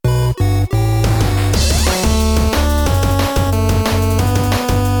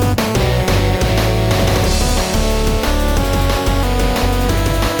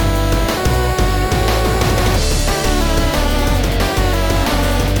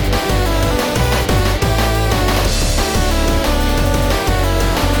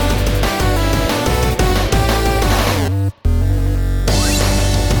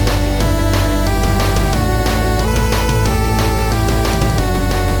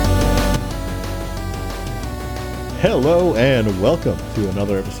Hello and welcome to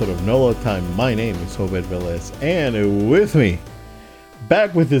another episode of Nolo Time. My name is Obed Velez, and with me,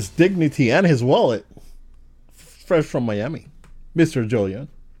 back with his dignity and his wallet, fresh from Miami, Mr. Julian.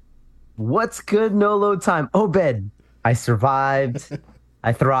 What's good, Nolo Time? Obed, I survived,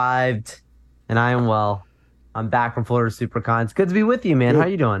 I thrived, and I am well. I'm back from Florida SuperCon. It's good to be with you, man. Good. How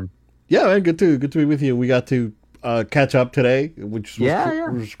you doing? Yeah, man, good to be with you. We got to catch up today, which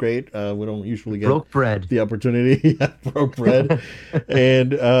was great. We don't usually get broke bread the opportunity. Broke bread,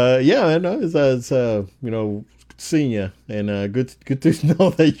 and man, it's seeing you, and good to know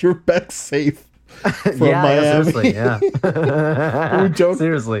that you're back safe from Miami. Seriously, yeah.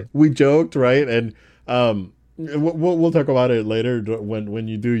 we joked, right? And we'll talk about it later when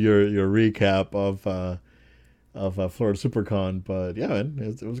you do your recap of Florida SuperCon. But yeah, man,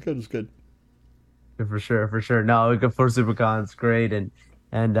 it was good. It was good. For sure. No, good for SuperCon. It's great, and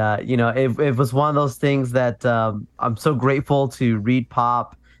it was one of those things that I'm so grateful to Reed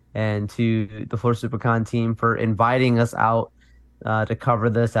Pop and to the Florida SuperCon team for inviting us out to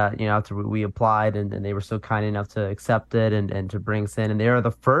cover this. After we applied, and they were so kind enough to accept it and to bring us in. And they are the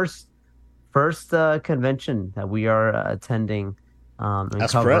first convention that we are attending and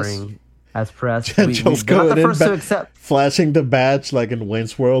as covering. Press. As press, Just we're not the first to accept. Flashing the badge like in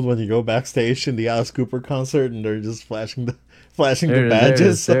Wayne's World when you go backstage in the Alice Cooper concert and they're just flashing the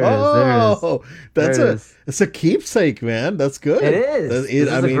badges. It's a keepsake, man. That's good. It is.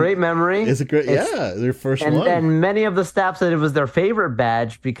 It's a great memory. It's their first one. And many of the staff said it was their favorite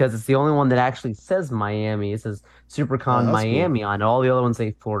badge because it's the only one that actually says Miami. It says SuperCon Miami on it. All the other ones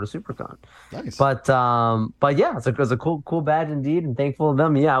say Florida SuperCon. Nice. But yeah, it's a cool badge indeed, and thankful to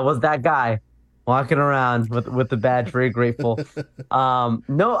them. Yeah, I was that guy walking around with the badge. Very grateful. So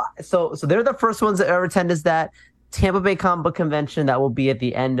they're the first ones that ever attend is that Tampa Bay Comic Book Convention that will be at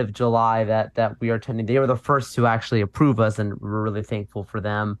the end of July that we are attending. They were the first to actually approve us, and we're really thankful for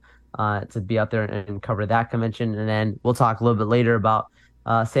them to be out there and cover that convention. And then we'll talk a little bit later about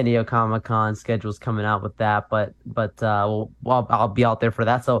San Diego Comic-Con schedules coming out with that, but I'll be out there for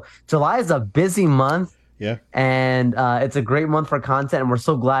that. So July is a busy month. Yeah. And it's a great month for content, and we're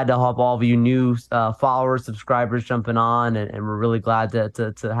so glad to have all of you new followers, subscribers jumping on, and we're really glad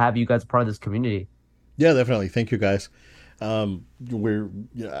to have you guys a part of this community. Yeah, definitely. Thank you, guys. We're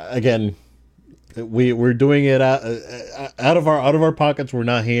doing it out of our pockets. We're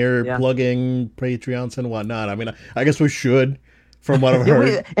not here plugging Patreons and whatnot. I mean, I guess we should. From what I've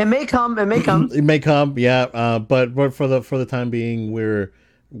heard, it may come. It may come. Yeah. But for the time being, we're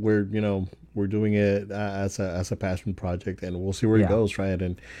doing it as a passion project, and we'll see where it goes, right?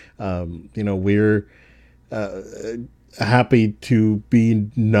 And we're happy to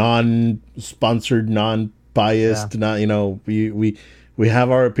be non-sponsored, non-biased. We have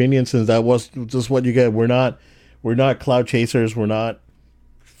our opinions, and that was just what you get. We're not cloud chasers. We're not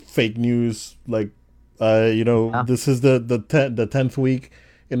fake news. This is the 10th week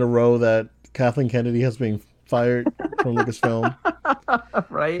in a row that Kathleen Kennedy has been fired from Lucasfilm.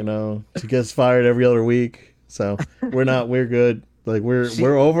 Right. She gets fired every other week. So we're good. Like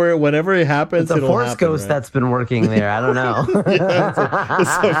we're over it. Whenever it happens, it's a force ghost, right? That's been working there. I don't know. It's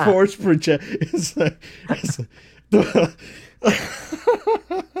a force project.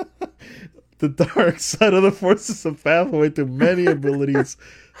 The dark side of the force is a pathway to many abilities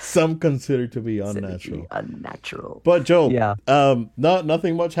some consider to be unnatural. But Joe,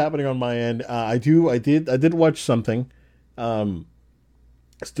 nothing much happening on my end. I did watch something.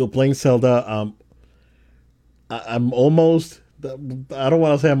 Still playing Zelda. I'm almost. I don't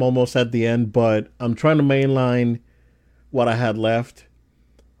want to say I'm almost at the end, but I'm trying to mainline what I had left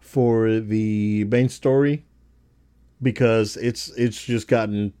for the main story because it's just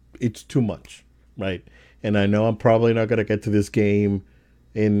gotten too much, right? And I know I'm probably not gonna get to this game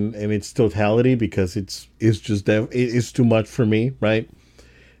in its totality because it's too much for me, right?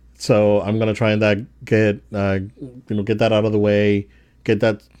 So I'm gonna try and get that out of the way, get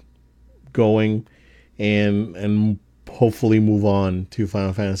that going, and hopefully move on to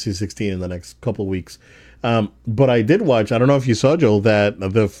Final Fantasy 16 in the next couple of weeks. But I did watch. I don't know if you saw, Joel, that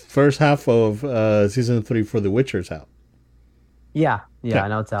the first half of season 3 for The Witcher's out. Yeah, I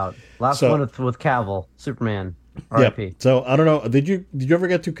know it's out. Last one with Cavill, Superman. R.I.P. Yeah. So I don't know. Did you ever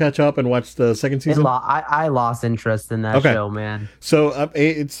get to catch up and watch the second season? I lost interest in that show, man. So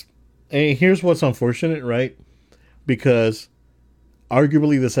here's what's unfortunate, right? Because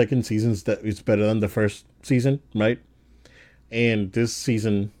arguably the second season is better than the first season, right? And this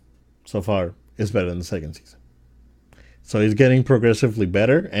season so far is better than the second season. So it's getting progressively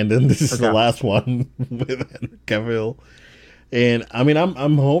better, and then this is the last one with Henry Cavill. And I mean,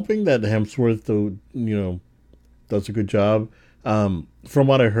 I'm hoping that Hemsworth, does a good job. From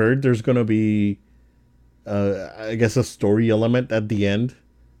what I heard, there's gonna be, I guess, a story element at the end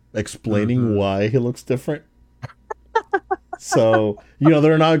explaining why he looks different. So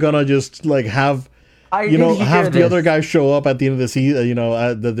they're not gonna just like have have the other guy show up at the end of the season.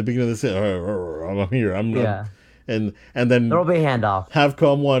 At the beginning of the season, I'm here. And then there'll be a handoff. Have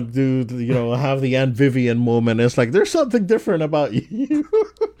Kamwa do have the Aunt Vivian moment. It's like there's something different about you.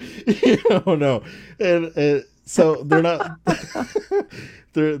 No, and so they're not.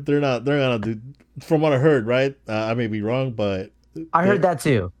 they're not gonna do. From what I heard, right? I may be wrong, but I heard that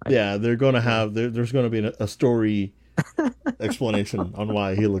too. Yeah, they're gonna have there's gonna be a story explanation on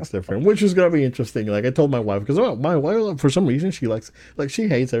why he looks different, which is gonna be interesting. Like I told my wife, because my wife for some reason she she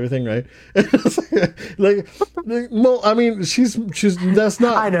hates everything, right? Well, I mean she's that's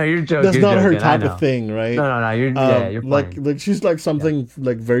not. I know you're joking. That's not her type of thing, right? No. You're like she's like something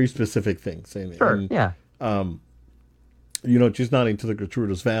like very specific things. Sure. Yeah. She's not into the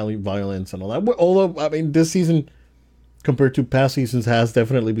gratuitous violence and all that. Although I mean, this season compared to past seasons has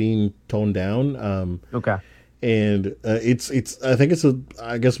definitely been toned down. Okay. And it's I think it's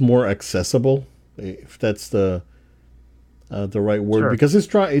I guess more accessible, if that's the right word, because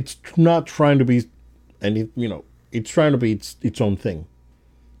it's not trying to be it's trying to be its own thing.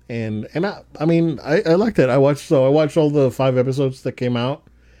 And I mean I liked it. I watched all the 5 episodes that came out.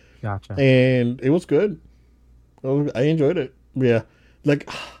 Gotcha. And it was good. I enjoyed it. Yeah. Like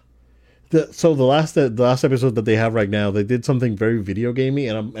the last episode that they have right now, they did something very video gamey,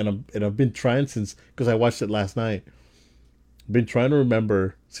 and I've been trying since, because I watched it last night. I've been trying to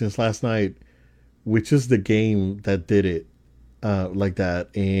remember since last night which is the game that did it like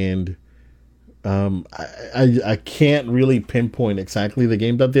that, and I can't really pinpoint exactly the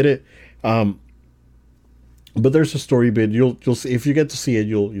game that did it. But there's a story bit. You'll see if you get to see it.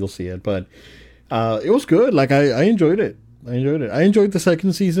 You'll see it. But it was good. Like I enjoyed it. I enjoyed the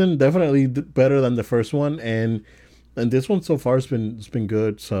second season, definitely better than the first one, and this one so far has been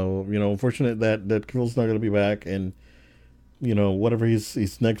good. So unfortunate that Phil's not going to be back, and whatever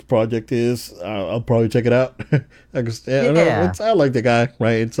his next project is, I'll probably check it out. I like the guy,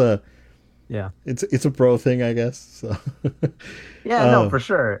 right? It's a pro thing, I guess. So no, for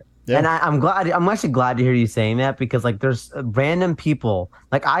sure. Yeah. And I'm actually glad to hear you saying that, because like there's random people,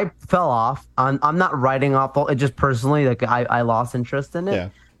 like I fell off on, I'm not writing off it, just personally, like I lost interest in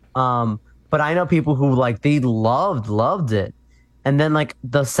it. Yeah. But I know people who like they loved it. And then like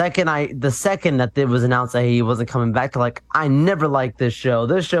the second that it was announced that he wasn't coming back, to like, I never liked this show.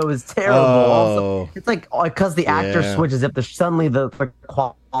 This show is terrible. Also, it's like because the actor switches up, suddenly the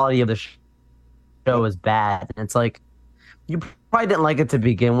quality of the show is bad. And it's like, you probably didn't like it to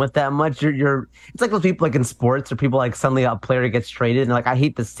begin with that much. It's like those people like in sports, or people like suddenly a player gets traded and like, I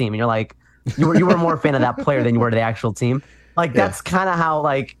hate this team, and you're like, you were more a fan of that player than you were the actual team. Like that's kind of how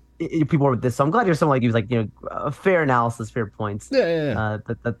like people were with this. So I'm glad you're someone like you, like a fair analysis, fair points. Yeah.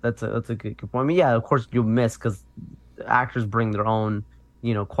 That's a good point. I mean, yeah, of course you'll miss because actors bring their own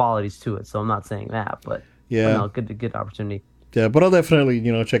qualities to it. So I'm not saying that, but good opportunity. Yeah, but I'll definitely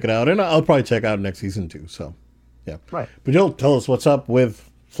check it out, and I'll probably check out next season too. So. Yeah. Right. But Joel, tell us what's up with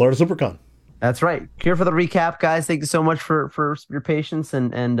Florida SuperCon. That's right. Here for the recap, guys. Thank you so much for your patience.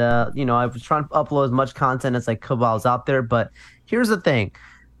 And I was trying to upload as much content as I could while I was out there. But here's the thing.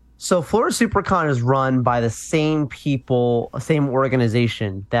 So Florida SuperCon is run by the same people, same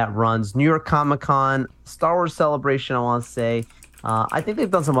organization that runs New York Comic Con, Star Wars Celebration, I want to say. I think they've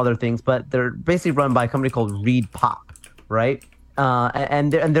done some other things, but they're basically run by a company called Reed Pop, right?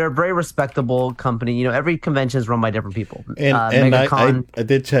 And they're a very respectable company. Every convention is run by different people. And I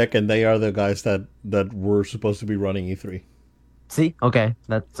did check, and they are the guys that were supposed to be running E3. See, okay,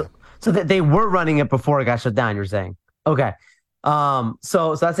 so they were running it before it got shut down. You're saying, okay,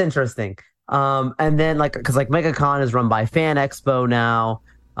 so that's interesting. And then because MegaCon is run by Fan Expo now.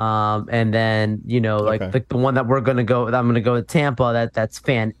 And then the one that I'm gonna go to Tampa, that's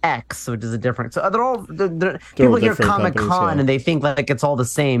Fan X, which is a different. So they're people hear Comic Con and they think like it's all the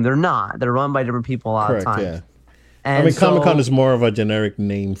same. They're not. They're run by different people a lot of times. Yeah. And I mean, Comic Con is more of a generic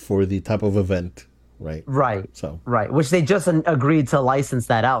name for the type of event, right? Right. So which they just agreed to license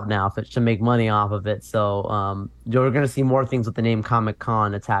that out now to make money off of it. So you're going to see more things with the name Comic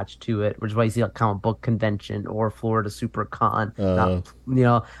Con attached to it, which is why you see like Comic Book Convention or Florida Super Con,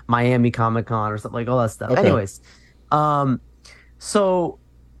 Miami Comic Con or something like all that stuff. Okay. Anyways, so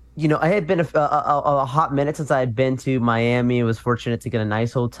I had been a hot minute since I had been to Miami. I was fortunate to get a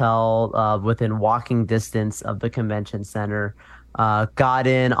nice hotel within walking distance of the convention center. Got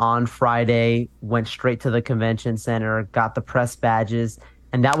in on Friday, went straight to the convention center, got the press badges,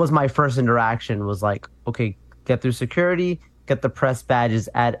 and that was my first interaction. Was like, okay, get through security, get the press badges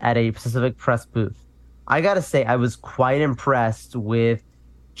at a specific press booth. I gotta say, I was quite impressed with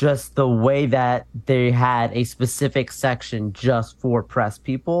just the way that they had a specific section just for press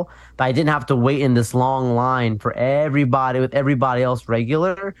people. But I didn't have to wait in this long line for everybody with everybody else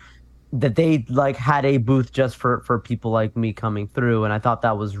regular. That they like had a booth just for people like me coming through, and I thought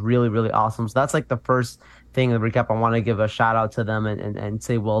that was really really awesome. So that's like the first thing in the recap I want to give a shout out to them and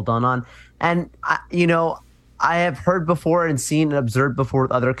say well done on. And I have heard before and seen and observed before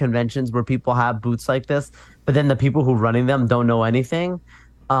with other conventions where people have booths like this, but then the people who are running them don't know anything.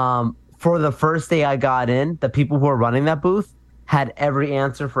 For the first day I got in, the people who were running that booth had every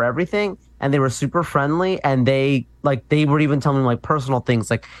answer for everything, and they were super friendly, and they were even telling me like personal things,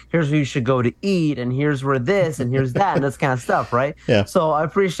 like here's where you should go to eat, and here's where this, and here's that, and this kind of stuff, right? Yeah. So I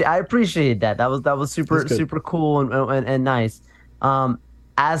appreciate that. That was super cool and nice.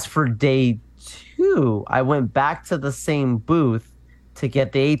 As for day 2, I went back to the same booth to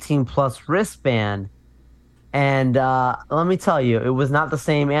get the 18 plus wristband. And let me tell you, it was not the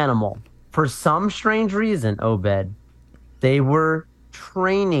same animal. For some strange reason, Obed, they were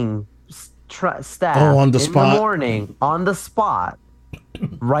training staff on the spot. In the morning, on the spot,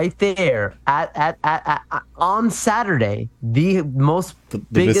 right there at on Saturday, the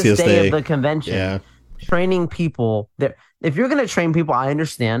biggest day of the convention. Yeah. Training people there. If you're going to train people, I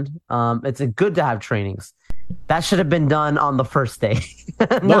understand. It's good to have trainings. That should have been done on the first day.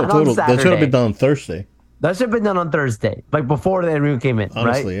 No, totally. That should have been done on Thursday. That should have been done on Thursday, like before everyone came in.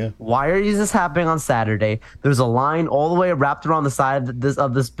 Honestly, right? Yeah. Why are this happening on Saturday? There's a line all the way wrapped around the side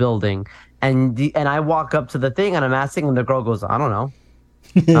of this building, and I walk up to the thing and I'm asking, and the girl goes, "I don't know.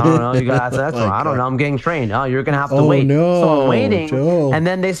 I don't know. You got to ask that. I don't know. I'm getting trained. Oh, you're gonna have to wait." No, so I'm waiting, Joe. And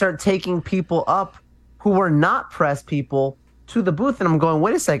then they start taking people up who were not press people to the booth, and I'm going,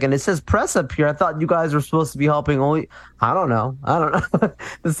 wait a second, it says press up here. I thought you guys were supposed to be helping only. I don't know.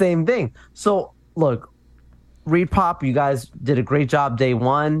 The same thing. So look. Repop, you guys did a great job day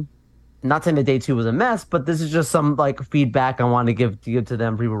 1. Not saying that day 2 was a mess, but this is just some like feedback I want to give to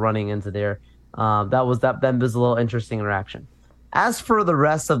them. People running into there. That was a little interesting interaction. As for the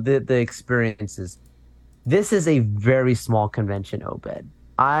rest of the experiences, this is a very small convention, Obed.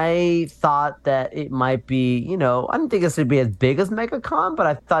 I thought that it might be, I didn't think this would be as big as MegaCon, but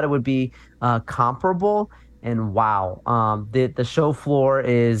I thought it would be comparable. And wow, the show floor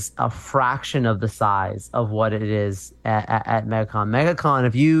is a fraction of the size of what it is at MegaCon. MegaCon,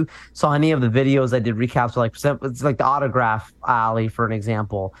 if you saw any of the videos I did recaps, it's like the autograph alley, for an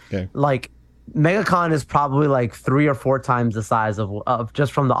example. Okay. Like MegaCon is probably like 3 or 4 times the size of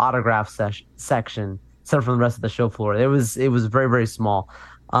just from the autograph section, except from the rest of the show floor. It was very, very small.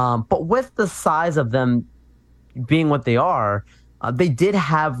 But with the size of them being what they are, they did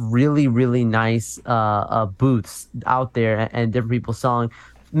have really, really nice booths out there and different people selling.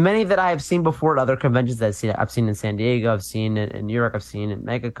 Many that I have seen before at other conventions that I've seen in San Diego, I've seen it in New York, I've seen it at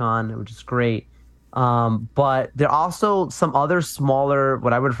MegaCon, which is great. But there are also some other smaller,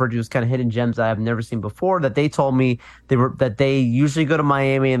 what I would refer to as kind of hidden gems that I've never seen before that they told me that they usually go to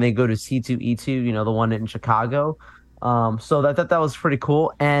Miami and they go to C2E2, the one in Chicago. So that was pretty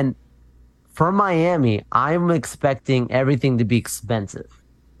cool. And for Miami, I'm expecting everything to be expensive,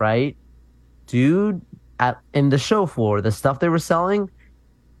 right? Dude, in the show floor, the stuff they were selling,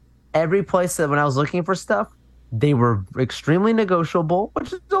 every place that when I was looking for stuff, they were extremely negotiable,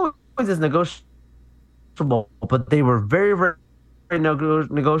 which is always is negotiable, but they were very, very, very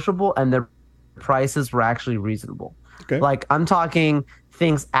negotiable, and their prices were actually reasonable. Okay. Like I'm talking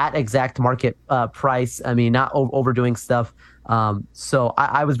things at exact market price. I mean, not overdoing stuff. So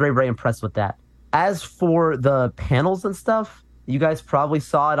I was very, very impressed with that. As for the panels and stuff, you guys probably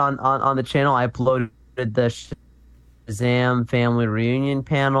saw it on the channel. I uploaded the Shazam family reunion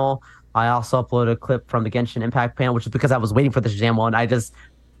panel. I also uploaded a clip from the Genshin Impact panel, which is because I was waiting for the Shazam one. I just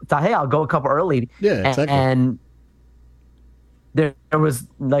thought, hey, I'll go a couple early. Yeah, exactly. And there was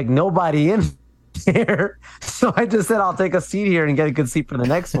like nobody in here. So I just said, I'll take a seat here and get a good seat for the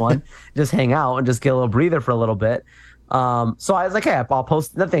next one. Just hang out and just get a little breather for a little bit. So I was like, hey, I'll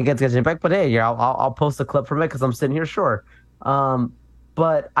post nothing against Genshin Impact, but hey, yeah, I'll post a clip from it because I'm sitting here, sure.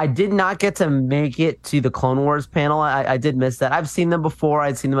 But I did not get to make it to the Clone Wars panel. I did miss that. I've seen them before.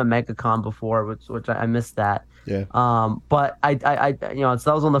 I'd seen them at MegaCon before, which I missed that. Yeah. But I so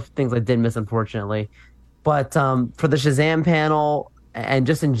that was one of the things I did miss, unfortunately. But for the Shazam panel and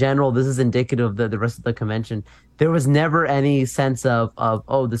just in general, this is indicative of the rest of the convention. There was never any sense of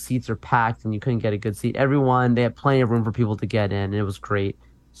oh, the seats are packed and you couldn't get a good seat. They had plenty of room for people to get in, and it was great.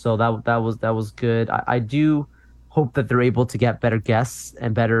 So that was good. I do hope that they're able to get better guests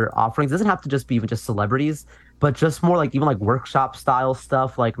and better offerings. It doesn't have to just be even just celebrities, but just more like even like workshop style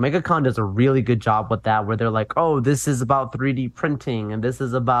stuff. Like MegaCon does a really good job with that, where they're like, oh, this is about 3D printing, and this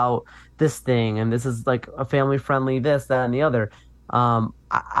is about this thing, and this is like a family friendly this, that, and the other.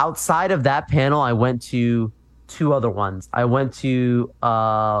 Outside of that panel, I went to two other ones. I went to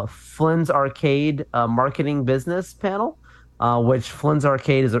Flynn's Arcade marketing business panel, which Flynn's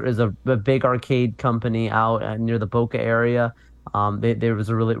Arcade is a big arcade company out near the Boca area. There was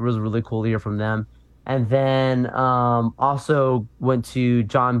it was really cool to hear from them. And then also went to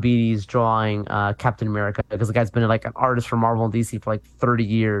John Beatty's drawing Captain America, because the guy's been like an artist for Marvel and DC for like 30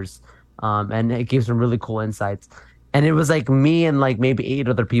 years. And it gave some really cool insights. And it was like me and like maybe 8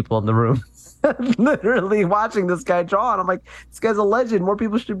 other people in the room literally watching this guy draw. And I'm like, this guy's a legend. More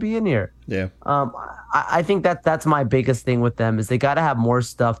people should be in here. Yeah. I think that's my biggest thing with them is they got to have more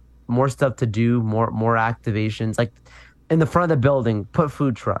stuff to do, more activations. Like in the front of the building, put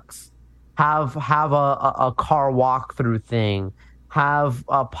food trucks, have a car walkthrough thing, have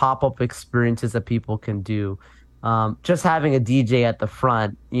pop-up experiences that people can do. Just having a DJ at the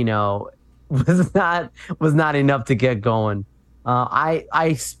front, was not enough to get going.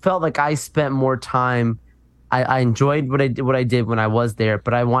 I felt like I spent more time. I enjoyed what I did when I was there,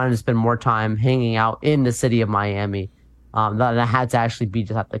 but I wanted to spend more time hanging out in the city of Miami. That I had to actually be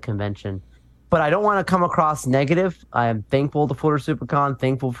just at the convention. But I don't want to come across negative. I am thankful to Florida SuperCon,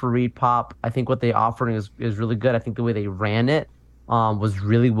 thankful for ReedPop. I think what they offering is really good. I think the way they ran it was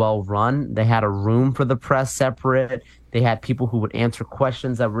really well run. They had a room for the press separate. They had people who would answer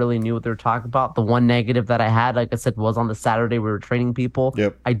questions that really knew what they were talking about. The one negative that I had, like I said, was on the Saturday we were training people.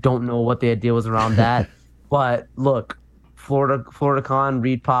 Yep. I don't know what the idea was around that. But look, FloridaCon,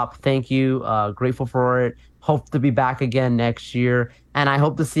 ReedPop, thank you. Grateful for it. Hope to be back again next year. And I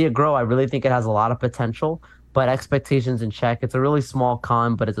hope to see it grow. I really think it has a lot of potential, but expectations in check. It's a really small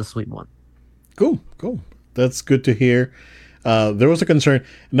con, but it's a sweet one. Cool. That's good to hear. There was a concern,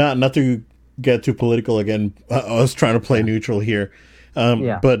 not to get too political again. I was trying to play neutral here.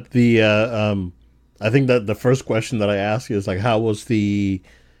 But the I think that the first question that I asked you is like, how was the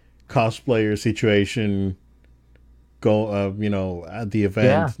cosplayer situation at the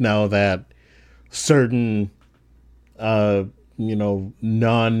event now that certain non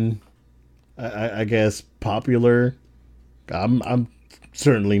I guess popular, I'm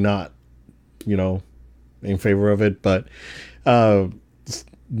certainly not in favor of it, but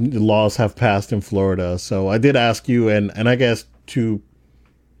laws have passed in Florida. So I did ask you, and I guess to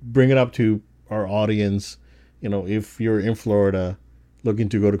bring it up to our audience, if you're in Florida looking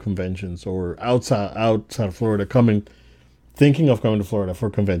to go to conventions, or outside of Florida thinking of coming to Florida for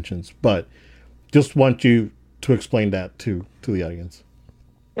conventions, but just want you to explain that to the audience.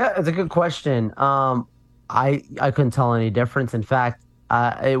 Yeah, it's a good question. I couldn't tell any difference. In fact,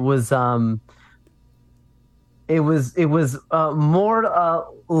 it was more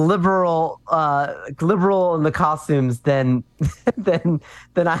liberal in the costumes than than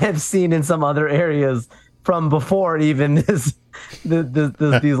I have seen in some other areas from before even these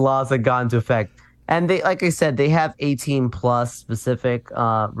laws had gone into effect. And they, like I said, they have 18 plus specific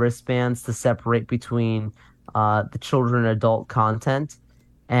wristbands to separate between the children and adult content.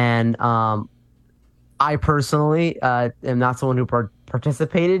 And I personally am not someone who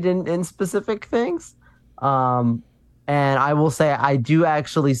participated in specific things. And I will say, I do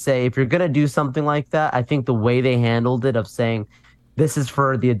actually say, if you're going to do something like that, I think the way they handled it of saying this is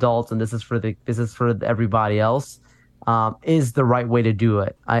for the adults and this is for everybody else is the right way to do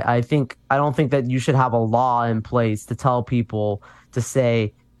it. I don't think that you should have a law in place to tell people to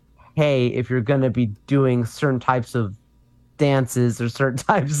say, hey, if you're going to be doing certain types of dances or certain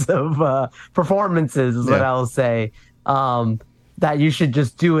types of performances is what I'll say, that you should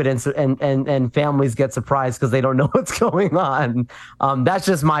just do it, and families get surprised because they don't know what's going on. That's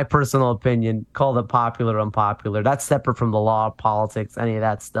just my personal opinion. Call it popular, unpopular. That's separate from the law, politics, any of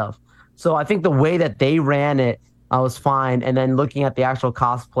that stuff. So I think the way that they ran it was fine. And then looking at the actual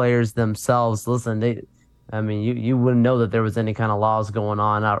cosplayers themselves, listen, you wouldn't know that there was any kind of laws going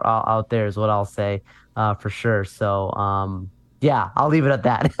on out there is what I'll say for sure. So I'll leave it at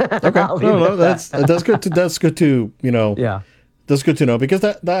that. Okay, that's good. That's good to Yeah. That's good to know, because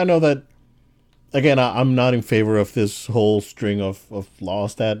that I know that, again, I'm not in favor of this whole string of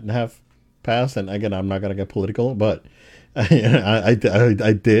laws that have passed. And again, I'm not going to get political, but I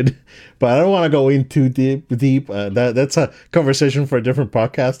did. But I don't want to go in too deep. That's a conversation for a different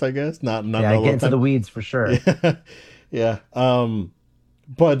podcast, I guess. Not get into the weeds for sure. Yeah.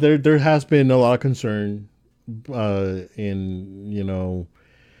 But there has been a lot of concern in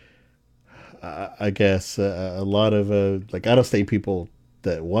I guess a lot of like out of state people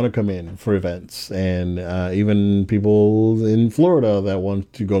that want to come in for events, and even people in Florida that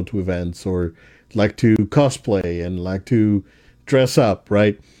want to go to events or like to cosplay and like to dress up,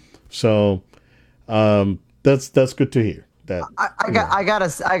 right? So that's good to hear. That I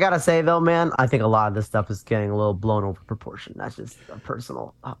gotta say though, man, I think a lot of this stuff is getting a little blown over proportion. That's just a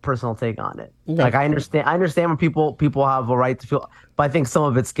personal take on it. Okay. Like I understand when people have a right to feel, but I think some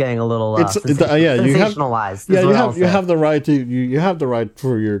of it's getting a little yeah, you have sensationalized. yeah, is you what I'll have you say. have the right to you have the right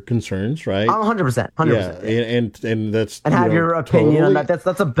for your concerns, right? 100%, Yeah, 100%. and that's And you have know, your opinion on totally. that.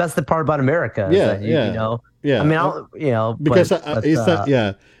 That's the best part about America. Is Yeah, that yeah, you know. I yeah. mean, I'll, you know, Because but it's not,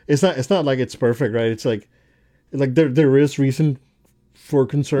 yeah, it's not like it's perfect, right? It's like there is reason for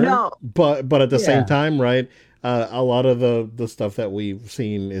concern, no, but at the same yeah. time, right? A lot of the stuff that we've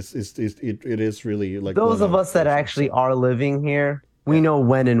seen is it is really like Those blown of out of us that proportion. actually So are living here, we yeah, know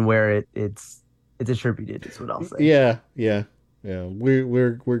when and where it's attributed. Is what I'll say. yeah, yeah, yeah.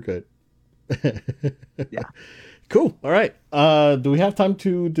 We're good. Yeah. Cool. All right. Do we have time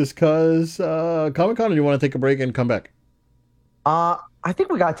to discuss Comic Con, or do you want to take a break and come back? I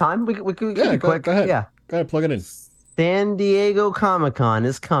think we got time. We can Yeah, be go quick. ahead. Yeah. Go ahead, plug it in. San Diego Comic Con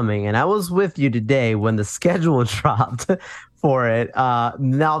is coming, and I was with you today when the schedule dropped for it.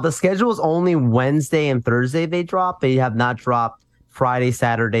 Now the schedule is only Wednesday and Thursday they drop. They have not dropped Friday,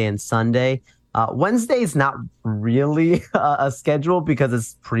 Saturday, and Sunday. Wednesday is not really a schedule because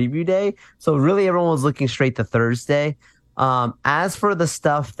it's preview day, so really everyone was looking straight to Thursday. As for the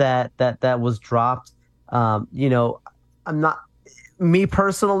stuff that was dropped, you know, I'm not me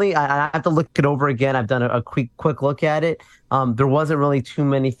personally, I have to look it over again. I've done a quick look at it. There wasn't really too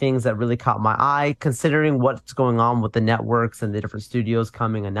many things that really caught my eye, considering what's going on with the networks and the different studios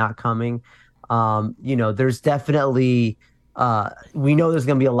coming and not coming. You know, there's definitely we know there's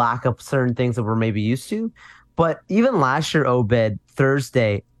going to be a lack of certain things that we're maybe used to, but even last year, Obed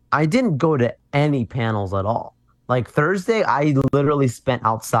Thursday, I didn't go to any panels at all. Like Thursday, I literally spent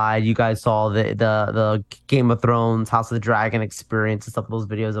outside. You guys saw the Game of Thrones, House of the Dragon experience and stuff. Those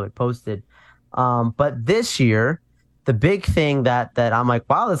videos that we posted. But this year, the big thing that I'm like,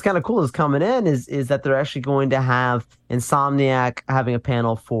 wow, that's kind of cool is coming in is that they're actually going to have Insomniac having a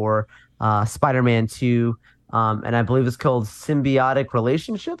panel for Spider-Man 2. And I believe it's called Symbiotic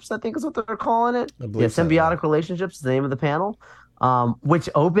Relationships, I think is what they're calling it. I Yeah, believe so. Yeah. Symbiotic Relationships is the name of the panel. Which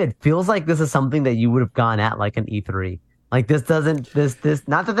Obed feels like this is something that you would have gone at like an E3. Like this doesn't this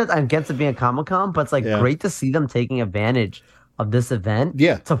not that I'm against it being a Comic Con, but it's like Yeah. great to see them taking advantage of this event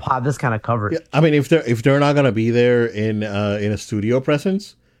Yeah. to have this kind of coverage. Yeah, I mean, if they're not gonna be there in a studio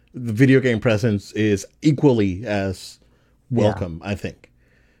presence, the video game presence is equally as Yeah, welcome. I think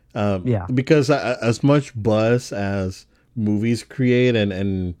yeah, because as much buzz as movies create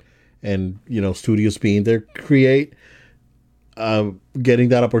and studios being there create, getting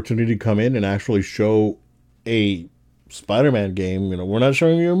that opportunity to come in and actually show a Spider-Man game. We're not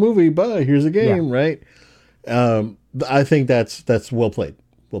showing you a movie, but here's a yeah. game, right? I think that's well played.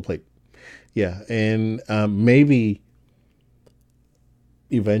 Well played. Yeah, and maybe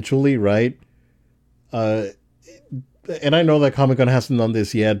eventually, right? Uh, and I know that Comic Con hasn't done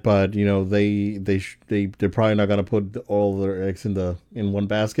this yet, but they're probably not gonna put all their eggs in one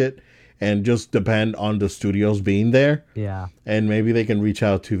basket, and just depend on the studios being there, Yeah. and maybe they can reach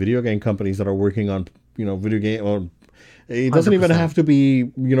out to video game companies that are working on video game, or it doesn't even 100%. have to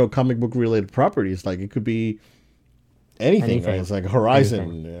be comic book related properties. Like it could be anything, right? Anything. It's like Anything.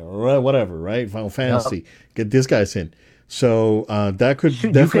 Horizon or whatever, right? Final Yep. Fantasy. Get these guys in. So that could Shoot, you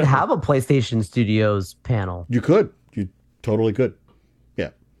could definitely have a PlayStation Studios panel. you totally could, yeah.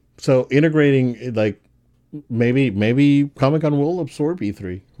 So integrating like maybe Comic Con will absorb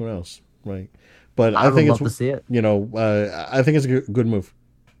E3. Who knows, right? But I I would think love it's to see it. I think it's a good move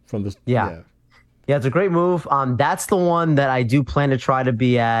from this. Yeah. Yeah. Yeah, it's a great move. That's the one that I do plan to try to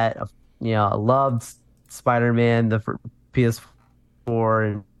be at. You know, I loved Spider-Man, the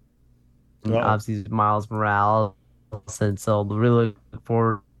PS4, and Oh, obviously Miles Morales, and so really look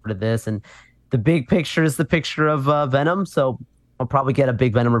forward to this. And the big picture is the picture of Venom, so I'll probably get a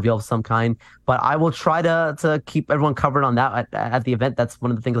big Venom reveal of some kind. But I will try to keep everyone covered on that at the event. That's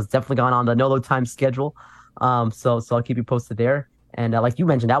one of the things that's definitely gone on the No Load Time schedule. So I'll keep you posted there. And like you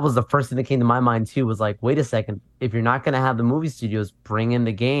mentioned, that was the first thing that came to my mind too. Was like, wait a second, if you're not going to have the movie studios bring in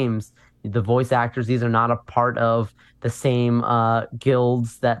the games, the voice actors, these are not a part of the same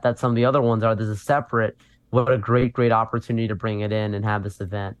guilds that some of the other ones are. This is separate. What a great opportunity to bring it in and have this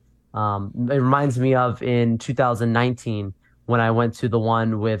event. It reminds me of in 2019 when I went to the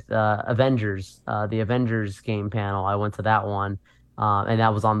one with Avengers, the Avengers game panel. I went to that one. and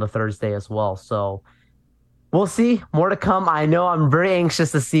that was on the Thursday as well. So we'll see. More to come. I know I'm very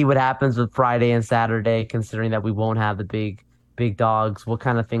anxious to see what happens with Friday and Saturday, considering that we won't have the big dogs. What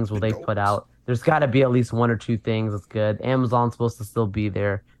kind of things will The they put goats. out? There's got to be at least one or two things that's good. Amazon's supposed to still be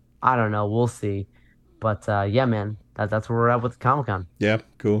there. I don't know. We'll see. But yeah, man, that's where we're at with Comic Con. Yeah,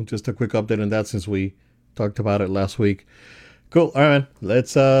 cool. Just a quick update on that since we talked about it last week. Cool. All right, man.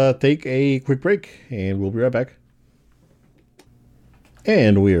 Let's take a quick break, and we'll be right back.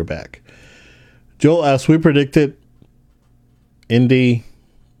 And we are back. Joel, as we predicted, Indy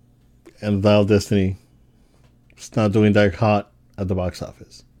and Dial Destiny is not doing that hot at the box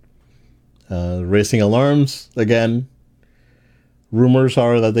office. Racing alarms again. Rumors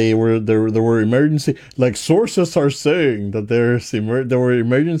are that there were emergency, like sources are saying that there were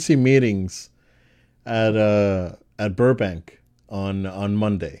emergency meetings at Burbank on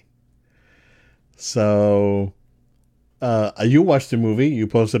Monday. So you watched the movie. You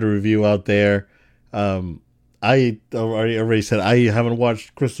posted a review out there. I already said I haven't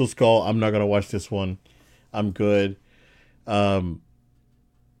watched Crystal Skull. I'm not gonna watch this one. I'm good.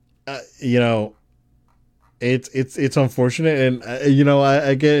 You know, it's unfortunate, and you know, I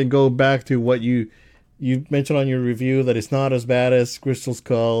again go back to what you mentioned on your review that it's not as bad as Crystal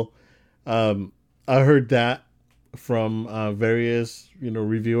Skull. I heard that from various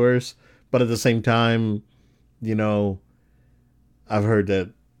reviewers, but at the same time, you know, I've heard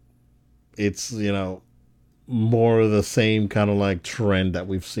that it's more of the same kind of like trend that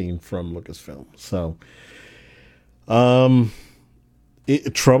we've seen from Lucasfilm. So,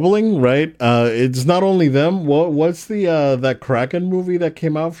 troubling, right? It's not only them. What's the that Kraken movie that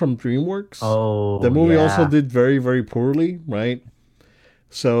came out from DreamWorks? Oh, the movie yeah. also did very, very poorly, right?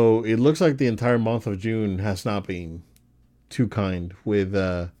 So it looks like the entire month of June has not been too kind with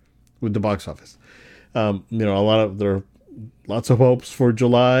the box office. There are lots of hopes for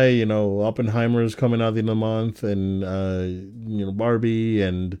July. You know, Oppenheimer is coming out at the end of the month, and Barbie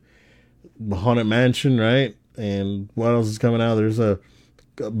and Haunted Mansion, right? And what else is coming out? There's a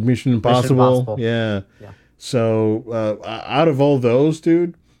Mission Impossible. Yeah. Yeah. So out of all those,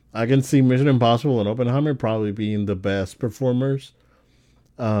 dude, I can see Mission Impossible and Oppenheimer probably being the best performers.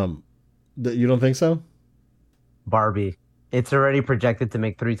 You don't think so? Barbie. It's already projected to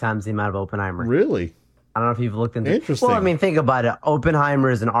make 3 times the amount of Oppenheimer. Really? I don't know if you've looked into. Interesting. Well, I mean, think about it.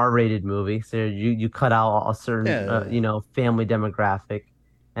 Oppenheimer is an R-rated movie, so you cut out a certain family demographic,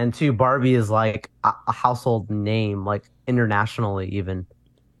 and two, Barbie is like a household name, like internationally even.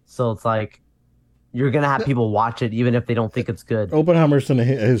 So it's like you're gonna have people watch it even if they don't think it's good. Oppenheimer's in a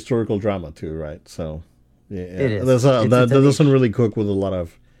historical drama too, right? So yeah, It is. that doesn't really cook with a lot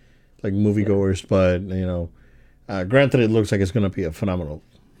of like moviegoers, but granted, it looks like it's gonna be a phenomenal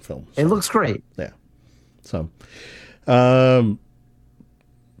film. So. It looks great. Yeah. So, yeah,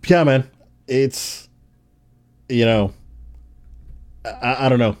 man, it's, I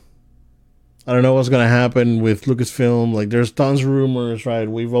don't know. I don't know what's going to happen with Lucasfilm. Like, there's tons of rumors, right?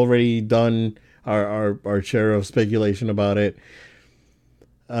 We've already done our share of speculation about it.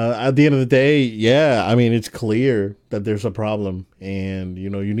 At the end of the day, yeah, I mean, it's clear that there's a problem, and, you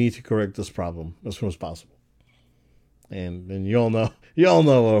need to correct this problem as soon as possible. And you all know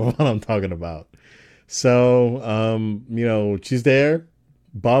what I'm talking about. So, she's there.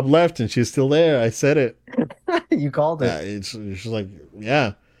 Bob left, and she's still there. I said it. You called it. It's like,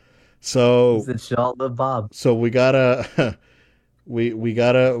 yeah. So it's Shaw the Bob. So we gotta, they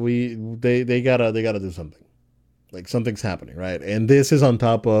gotta do something. Like something's happening, right? And this is on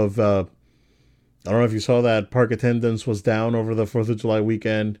top of. I don't know if you saw that park attendance was down over the 4th of July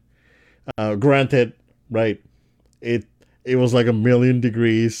weekend. Granted, right? It was like 1,000,000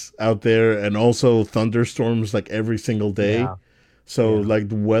 degrees out there, and also thunderstorms like every single day. Yeah. So like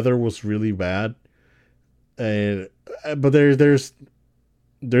the weather was really bad, but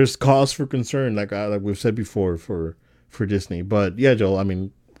there's cause for concern, like we've said before for Disney. But yeah, Joel, I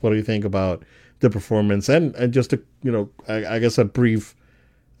mean, what do you think about the performance and just I guess a brief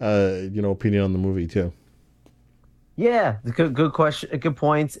opinion on the movie too? Yeah, good question, good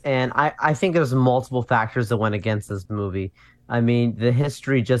points. And I think there's multiple factors that went against this movie. I mean, the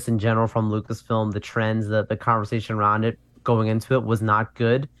history just in general from Lucasfilm, the trends, the conversation around it going into it was not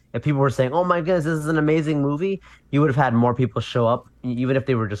good. If people were saying, "Oh my goodness, this is an amazing movie," you would have had more people show up, even if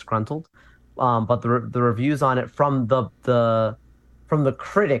they were disgruntled. But the reviews on it from the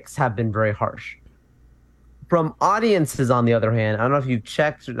critics have been very harsh. From audiences, on the other hand, I don't know if you've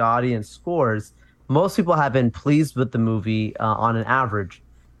checked the audience scores. Most people have been pleased with the movie on an average.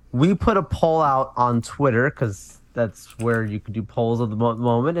 We put a poll out on Twitter because that's where you could do polls of the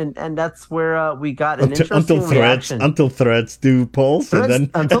moment, and that's where we got an interesting reaction. Until Threads do polls, Until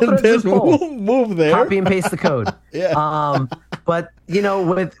and Threads then does polls. we'll move there. Copy and paste the code. Yeah. But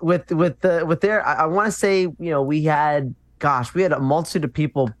with there, I want to say, we had a multitude of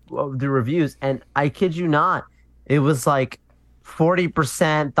people do reviews, and I kid you not, it was like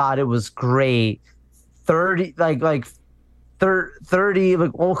 40% thought it was great, 30 30,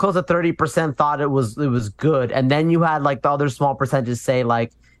 like almost close to 30% thought it was good, and then you had like the other small percentages say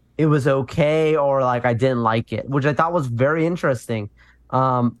like it was okay or like I didn't like it, which I thought was very interesting.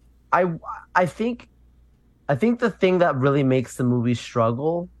 I think the thing that really makes the movie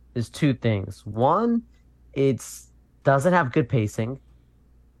struggle is two things. One, it's doesn't have good pacing,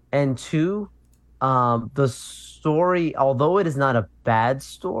 and two, the story, although it is not a bad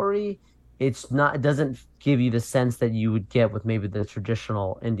story, it doesn't give you the sense that you would get with maybe the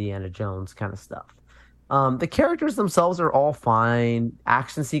traditional Indiana Jones kind of stuff. The characters themselves are all fine.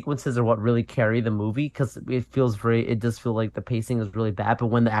 Action sequences are what really carry the movie because it does feel like the pacing is really bad. But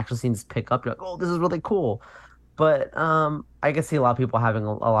when the action scenes pick up, you're like, oh, this is really cool. But I can see a lot of people having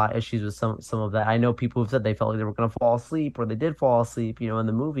a lot of issues with some of that. I know people who've said they felt like they were going to fall asleep or they did fall asleep, in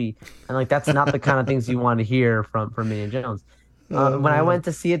the movie. And like that's not the kind of things you want to hear from Indiana Jones. When I went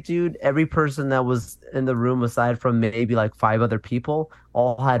to see it, dude, every person that was in the room, aside from maybe like 5 other people,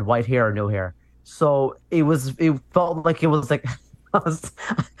 all had white hair or no hair. So it felt like it was like, I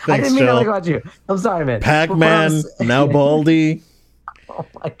didn't mean to like about you. I'm sorry, man. Pac-Man, now Baldy. Oh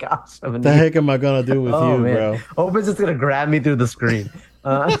my gosh. The heck am I going to do with you, man. Bro? Open's just going to grab me through the screen.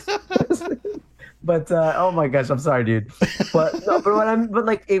 But oh my gosh, I'm sorry, dude. But my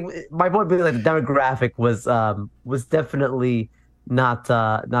point being like the demographic was definitely not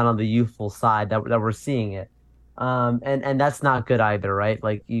on the youthful side that we're seeing it, and that's not good either, right?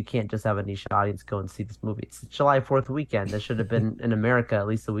 Like you can't just have a niche audience go and see this movie. It's July 4th weekend. This should have been in America at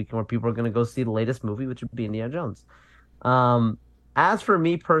least the weekend where people are going to go see the latest movie, which would be Indiana Jones. As for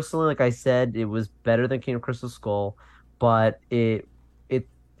me personally, like I said, it was better than King of Crystal Skull, but it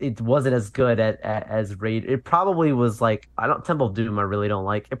wasn't as good as Raid. It probably was like Temple of Doom. I really don't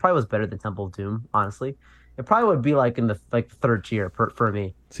like. It probably was better than Temple of Doom, honestly. It probably would be like in the third tier for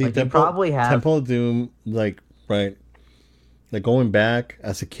me. See, like probably have Temple of Doom, like going back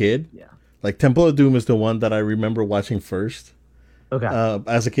as a kid. Yeah. Like Temple of Doom is the one that I remember watching first. Okay.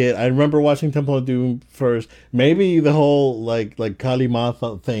 As a kid, I remember watching Temple of Doom first. Maybe the whole like Kali Ma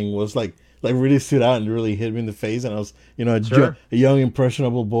thing was like really stood out and really hit me in the face, and I was a young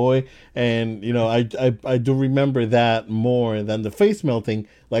impressionable boy, and I do remember that more than the face melting.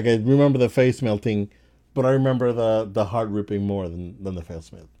 Like I remember the face melting, but I remember the heart ripping more than the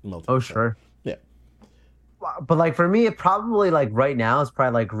face melting. Oh sure, yeah. But like for me, it probably like right now it's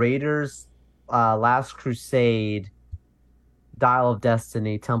probably like Raiders, Last Crusade, Dial of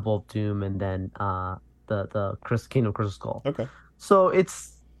Destiny, Temple of Doom, and then the Kingdom Crystal Skull. Okay. So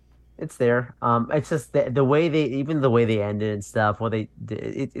it's there. It's just the way they ended and stuff.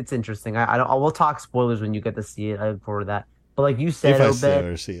 It's interesting. I will talk spoilers when you get to see it. I look forward to that. But like you said,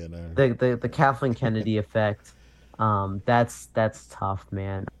 Obed, see it, the Kathleen Kennedy effect, that's tough,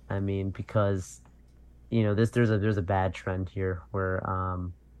 man. I mean, because there's a bad trend here where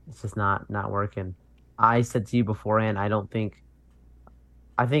it's just not working. I said to you beforehand, I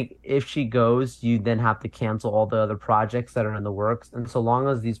think if she goes, you then have to cancel all the other projects that are in the works. And so long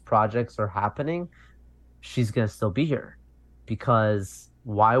as these projects are happening, she's going to still be here. Because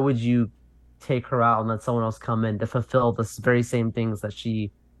why would you take her out and let someone else come in to fulfill the very same things that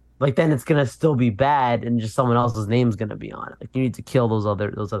she... Like, then it's going to still be bad and just someone else's name's going to be on it. Like, you need to kill those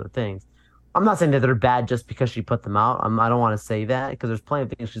other things. I'm not saying that they're bad just because she put them out. I don't want to say that because there's plenty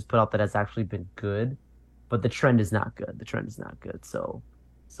of things she's put out that has actually been good. But the trend is not good. So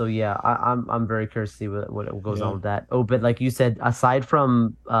yeah, I'm very curious to see what goes on with that. Oh, but like you said, aside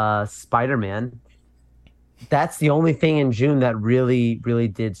from Spider-Man, that's the only thing in June that really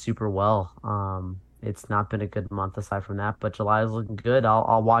did super well. It's not been a good month aside from that, but July is looking good.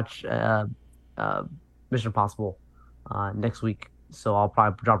 I'll watch Mission Impossible next week, so I'll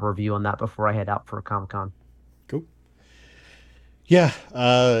probably drop a review on that before I head out for Comic-Con. Cool. Yeah,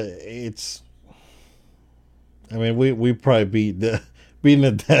 it's. I mean, we probably beating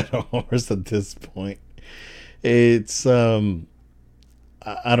a dead horse at this point. It's I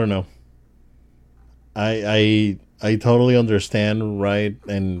don't know. I totally understand, right?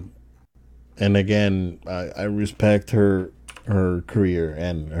 And again, I respect her career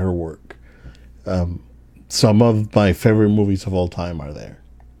and her work. Some of my favorite movies of all time are there.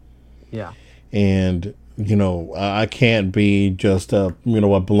 Yeah. And I can't be just a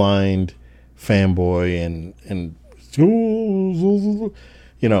blind fanboy and you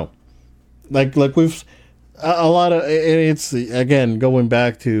know, like we've a lot of it's again going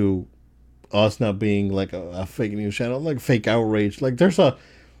back to us not being like a fake news channel, like fake outrage. Like there's a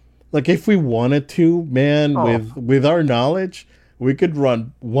like if we wanted to, man, with our knowledge, we could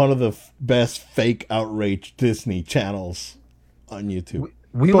run one of the best fake outrage Disney channels on YouTube.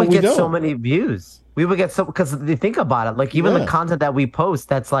 We would get so many views. We would get so because they think about it. Like even the content that we post,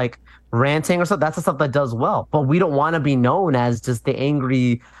 that's like ranting or something. That's the stuff that does well. But we don't want to be known as just the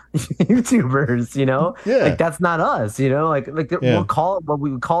angry YouTubers, you know? Yeah. Like that's not us, you know? We'll call it what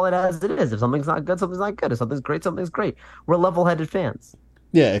we would call it as it is. If something's not good, something's not good. If something's great, something's great. We're level-headed fans.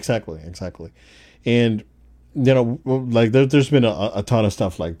 Yeah, exactly. And you know, like there's been a ton of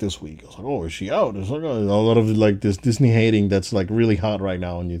stuff like this week. I was like, oh, is she out? There's like a lot of like this Disney hating that's like really hot right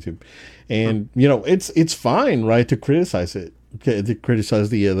now on YouTube, and you know, it's fine, right, to criticize it, to criticize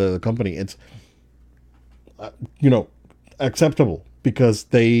the company. It's you know, acceptable because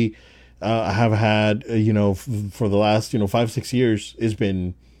they have had you know for the last 5-6 years has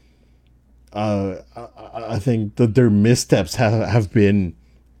been. I think that their missteps have been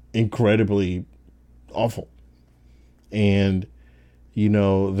incredibly awful. And you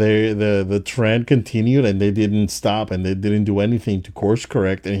know the trend continued and they didn't stop and they didn't do anything to course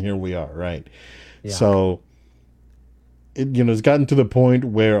correct, and here we are, right? Yeah. So it's gotten to the point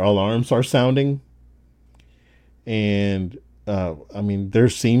where alarms are sounding, and I mean there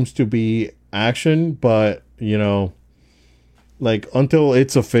seems to be action, but like until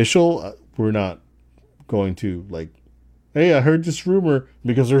it's official, we're not going to like, hey, I heard this rumor,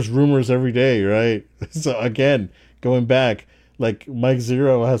 because there's rumors every day, right? So again, going back, like Mike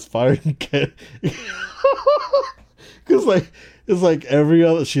Zero has fired because like it's like every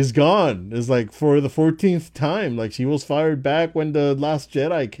other, she's gone. It's like for the 14th time. Like she was fired back when the Last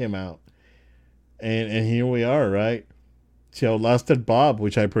Jedi came out, and here we are, right? She outlasted Bob,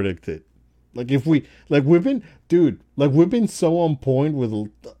 which I predicted. Like if we we've been so on point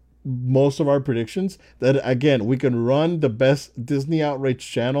with most of our predictions that again we can run the best Disney outrage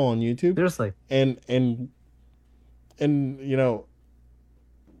channel on YouTube. Seriously. And you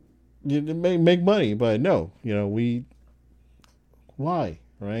make money, but no, why,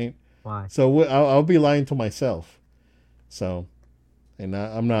 right? Why? So I'll be lying to myself. So, and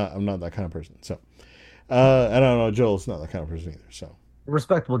I'm not that kind of person. So, I don't know. Joel's not that kind of person either. So,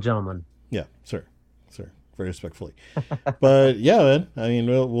 respectable gentleman. Yeah, sir, very respectfully. But yeah, man. I mean,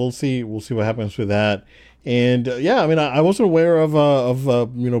 we'll see what happens with that. And yeah, I mean, I wasn't aware of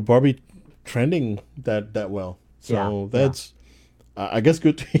Barbie trending that well. So that's, I guess,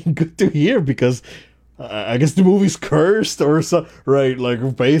 good to hear, because I guess the movie's cursed or so, right?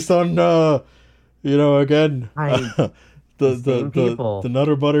 Like based on again. The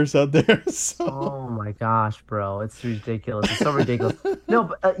Nutter Butters out there. So. Oh my gosh, bro. It's ridiculous. It's so ridiculous. No,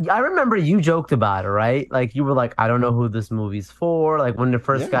 but I remember you joked about it, right? Like you were like, I don't know who this movie's for. Like when the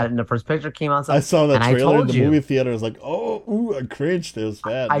first picture came out. I saw that trailer in the movie theater. I was like, I cringed. It was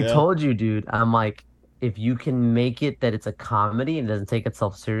bad. I told you, dude. I'm like, if you can make it that it's a comedy and it doesn't take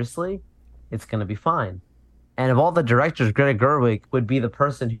itself seriously, it's going to be fine. And of all the directors, Greta Gerwig would be the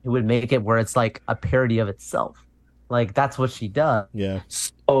person who would make it where it's like a parody of itself. Like that's what she does. Yeah.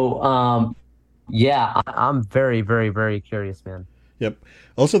 So, I'm very, very, very curious, man. Yep.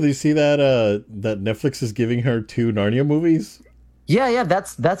 Also, do you see that that Netflix is giving her 2 Narnia movies? Yeah.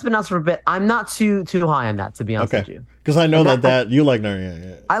 That's been out for a bit. I'm not too high on that, to be honest with you. Because I know that you like Narnia.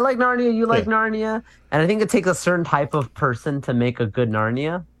 Yeah. I like Narnia. You like Narnia, and I think it takes a certain type of person to make a good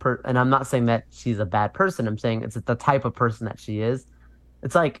Narnia. And I'm not saying that she's a bad person. I'm saying it's the type of person that she is.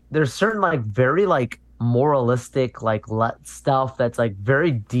 It's like there's certain like very like moralistic like stuff that's like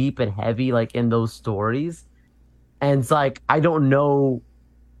very deep and heavy like in those stories, and it's like I don't know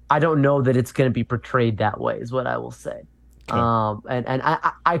that it's going to be portrayed that way is what I will say. Okay. And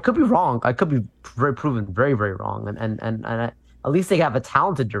I could be wrong. I could be proven very, very wrong, and at least they have a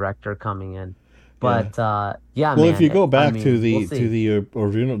talented director coming in. But well, man, if you go back to the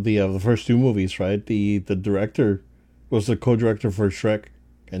original the first 2 movies, right? The director was the co-director for Shrek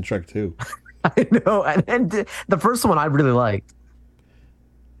and Shrek 2. I know, and the first one I really liked.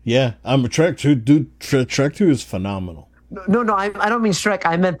 Yeah, Shrek 2, dude. Shrek 2 is phenomenal. No, I don't mean Shrek.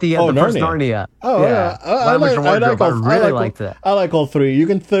 I meant the first Narnia. Oh yeah, I liked that. I like all 3. You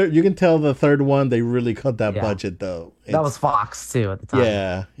can tell the third one they really cut that budget though. That was Fox too at the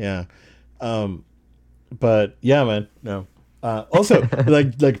time. Yeah. But yeah, man. No. Also,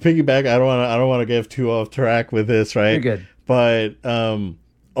 like piggyback. I don't want to get too off track with this, right? You're good. But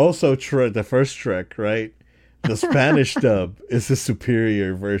also the first Shrek, right? The Spanish dub is a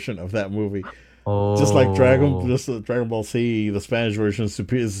superior version of that movie. Just like Oh, Dragon Ball Z, the Spanish version is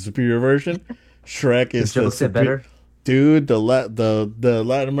the superior version. Shrek is is the Joseph superior. better? Dude, the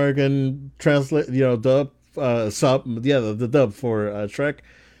Latin American translate, dub, sub, yeah, the dub for Shrek.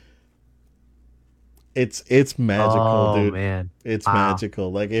 It's magical, Oh dude. man. It's Wow.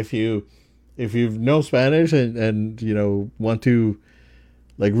 magical. Like if you know Spanish and want to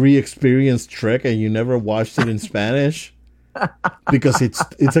like re-experience Trek and you never watched it in Spanish because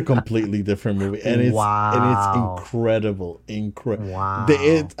it's a completely different movie and it's Wow. incredible, incredible. Wow.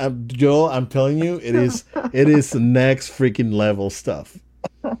 Joel, I'm telling you, it is next freaking level stuff.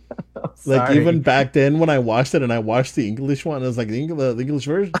 Like even Sorry. back then when I watched it and I watched the English one, I was like the English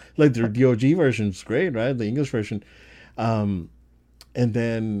version, like the OG version is great, right? The English version, um, and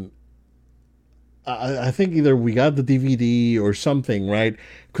then I think either we got the DVD or something, right?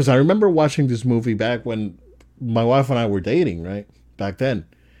 Because I remember watching this movie back when my wife and I were dating, right? Back then,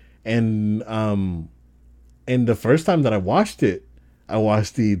 and the first time that I watched it, I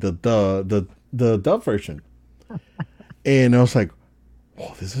watched the dub version, and I was like,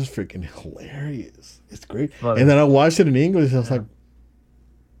 "Oh, this is freaking hilarious! It's great." And Funny. then I watched it in English, and I was Yeah. like,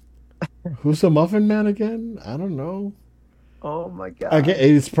 "Who's the Muffin Man again? I don't know." Oh my I get gosh.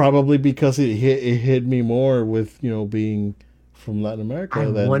 it's probably because it hit me more with being from Latin I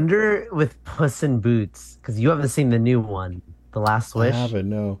America than wonder with Puss in Boots, because you haven't seen the new one, The Last I Wish. haven't.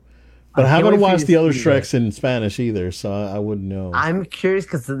 No, but I I can't haven't wait for you watched to the other see it. Shreks in Spanish either, so I wouldn't know. I'm curious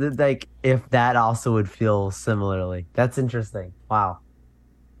because like if that also would feel similarly. That's interesting. Wow.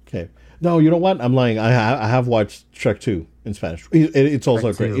 Okay, no, you know what? I'm lying. I have watched Shrek 2 in Spanish. It's Shrek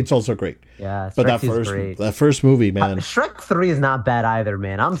also great. 2. It's also great. Yeah, But Shrek 2 is great. that first movie, man. Shrek 3 is not bad either,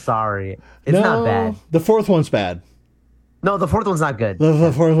 man. I'm sorry. It's not No, bad. the fourth one's bad. No, the fourth one's not good. The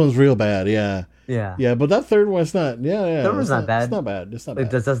Yeah. fourth one's real bad. Yeah, Yeah. yeah. But that third one's not. Yeah, Third yeah. one's not It's bad. not bad. It's not Like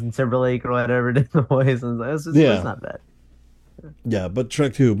bad. does Justin Timberlake or whatever did the voice. And it's Yeah, not bad. yeah. But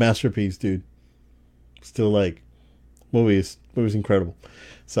Shrek 2, masterpiece, dude. Still like movies incredible.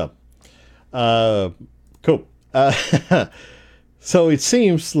 So, uh, cool. So it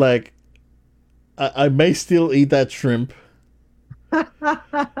seems like I may still eat that shrimp.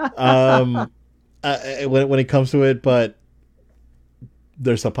 Um, when it comes to it, but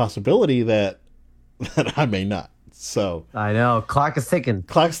there's a possibility that that I may not. So I know. Clock is ticking.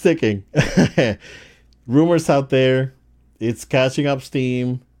 clock's ticking. Rumors out there. It's catching up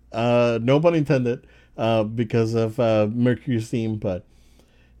steam. No pun intended. Because of Mercury steam, but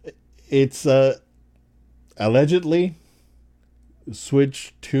it's allegedly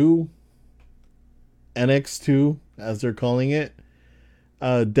Switch 2, NX2, as they're calling it.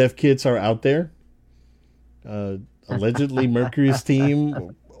 Dev kits are out there. Uh, Allegedly Mercury's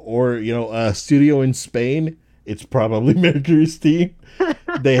team, or a studio in Spain. It's probably Mercury's team.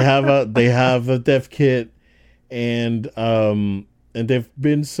 They have a dev kit, and there've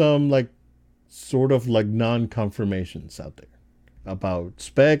been some like sort of like non confirmations out there about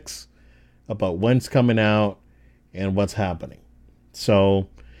specs, about when's coming out, and what's happening. So,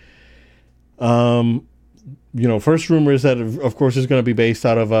 um, first rumor is that of course it's going to be based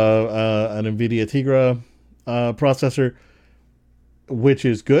out of an NVIDIA Tegra processor, which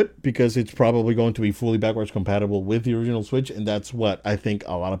is good because it's probably going to be fully backwards compatible with the original Switch, and that's what I think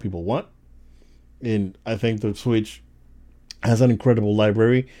a lot of people want. And I think the Switch has an incredible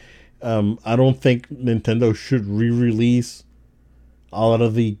library. I don't think Nintendo should re-release a lot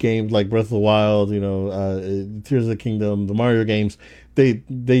of the games like Breath of the Wild, Tears of the Kingdom, the Mario games. They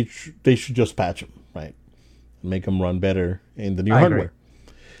should just patch them, right? Make them run better in the new I agree. hardware.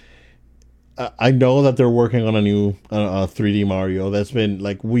 I know that they're working on a new 3D Mario. That's been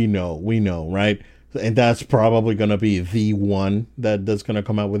like we know, right? And that's probably gonna be the one that's gonna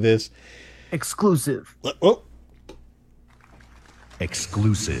come out with this. Exclusive. Oh,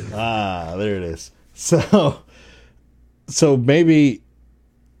 Exclusive. there it is. So maybe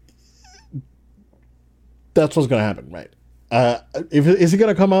that's what's gonna happen, right? If is it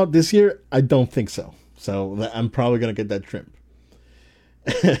gonna come out this year? I don't think so. So I'm probably gonna get that trimmed.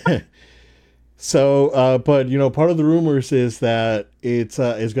 So, but part of the rumors is that it's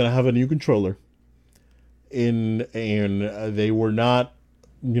gonna have a new controller. And they were not,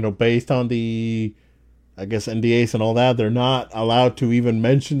 based on the, I guess NDAs and all that. They're not allowed to even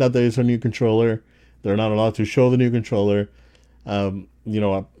mention that there is a new controller. They're not allowed to show the new controller.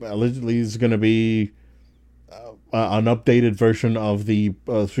 Allegedly it's gonna be an updated version of the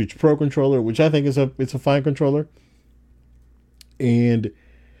Switch Pro controller, which I think it's a fine controller, and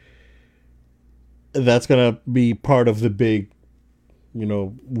that's gonna be part of the big,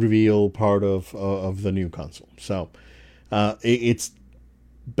 reveal part of the new console. So it's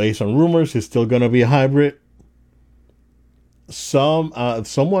Based on rumors, it's still gonna be a hybrid. Someone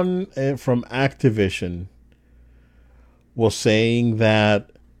from Activision was saying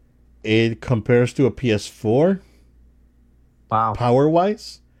that it compares to a PS4 Wow, power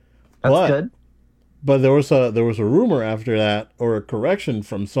wise, that's but good. there was a rumor after that, or a correction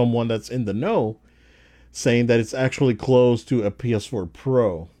from someone that's in the know, saying that it's actually close to a PS4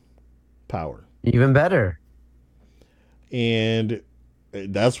 Pro power, Even better. and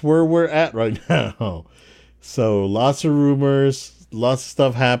that's where we're at right now. So lots of rumors, lots of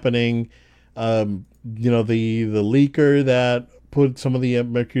stuff happening. The leaker that put some of the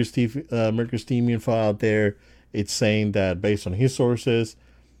Mercury Steam info out there, it's saying that based on his sources,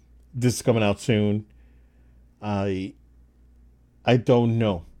 this is coming out soon. I I don't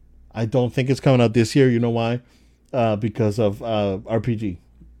know. I don't think it's coming out this year. You know why? Because of RPG,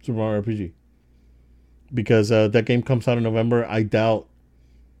 Super Mario RPG. Because that game comes out in November. I doubt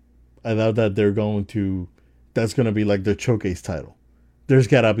that they're going to. That's going to be like the showcase title. There's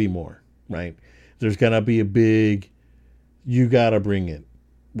gotta be more, right? There's gotta be a big. You gotta bring it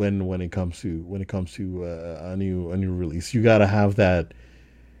when it comes to a new release. You gotta have that.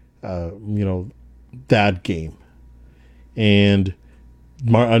 That game, and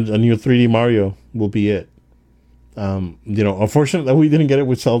a new 3D Mario will be it. Unfortunately, we didn't get it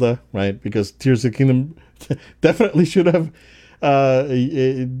with Zelda, right? Because Tears of the Kingdom definitely should have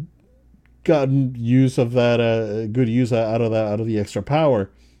gotten use of that, good use out of the extra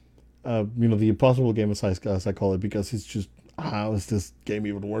power. The impossible game, as I call it, because it's just, how is this game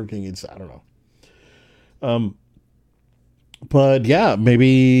even working? It's, I don't know. But yeah,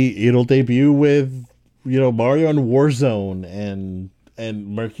 maybe it'll debut with Mario and Warzone, and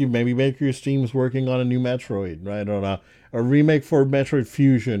Mercury Steam's working on a new Metroid, right? On a remake for Metroid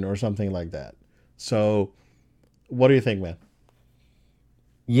Fusion or something like that. So, what do you think, man?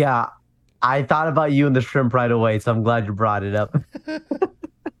 Yeah, I thought about you and the shrimp right away, so I'm glad you brought it up.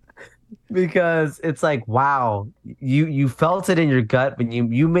 Because it's like, wow, you felt it in your gut when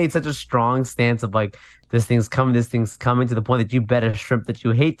you made such a strong stance of like, this thing's coming, to the point that you bet a shrimp that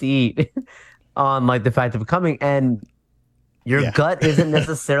you hate to eat on like the fact of it coming, and your Yeah. gut isn't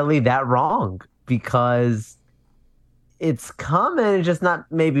necessarily that wrong, because it's coming. It's just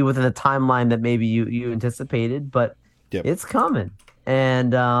not maybe within the timeline that maybe you anticipated, but Yep. it's coming.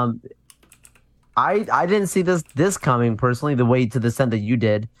 And I didn't see this coming personally, the way to the extent that you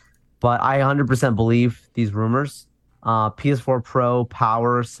did, but I 100% believe these rumors. PS4 Pro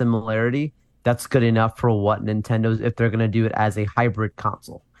power similarity, that's good enough for what Nintendo's, if they're gonna do it as a hybrid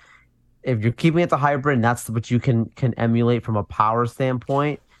console. If you're keeping it to hybrid and that's what you can emulate from a power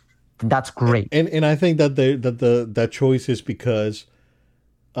standpoint, then that's great. And I think that that choice is because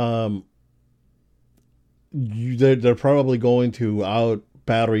they're probably going to out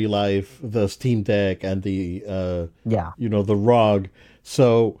battery life the Steam Deck and the Yeah. the ROG.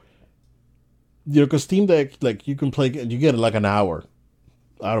 So because Steam Deck, like, you get like an hour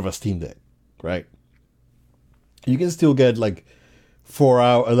out of a Steam Deck, right? You can still get like 4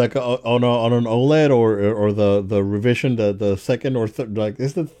 hour, like, on an OLED, or the revision, the second or third, like,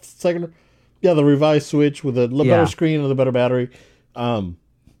 is the second, yeah, the revised Switch with a better screen and a better battery. I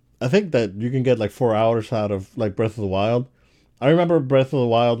think that you can get like 4 hours out of like Breath of the Wild. I remember Breath of the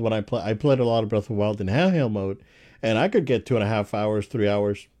Wild when I played a lot of Breath of the Wild in handheld mode, and I could get 2.5 hours, 3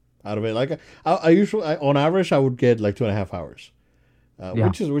 hours out of it. Like, I usually, on average, I would get like 2.5 hours, Yeah.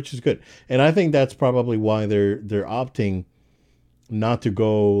 which is good. And I think that's probably why they're opting not to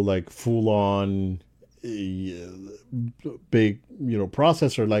go like full on big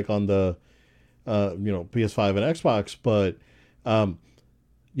processor like on the PS5 and Xbox, but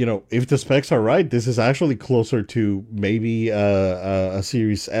if the specs are right, this is actually closer to maybe a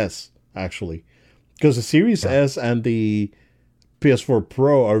Series S, actually, because the Series S and the PS4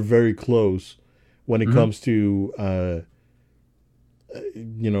 Pro are very close when it comes to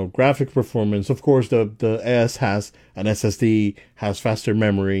graphic performance. Of course, the S has an SSD, has faster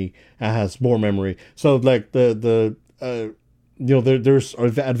memory, and has more memory. So like there's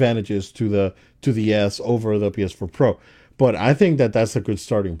advantages to the S over the PS4 Pro. But I think that that's a good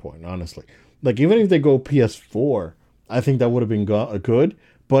starting point, honestly. Like, even if they go PS4, I think that would have been good.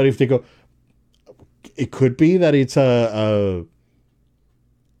 But if they go, it could be that it's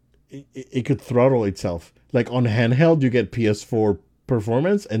it could throttle itself. Like, on handheld, you get PS4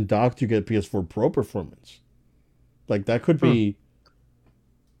 performance, and docked, you get PS4 Pro performance. Like, that could be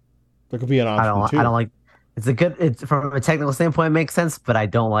an option too. I don't like. It's from a technical standpoint, it makes sense, but I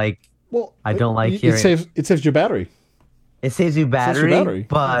don't like. Well, I don't like it hearing. saves your battery. It saves you Saves you battery, battery. Yeah.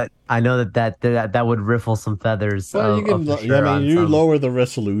 but I know that would riffle some feathers Well, you can. for I sure mean, on you some. lower the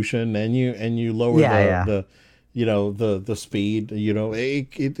resolution and you lower Yeah, yeah, the speed.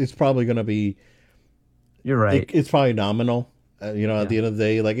 It's probably going to be you're right. it's probably nominal. At Yeah, the end of the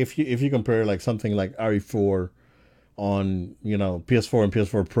day, like if you compare like something like RE4 on PS4 and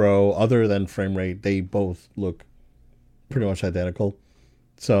PS4 Pro, other than frame rate, they both look pretty much identical.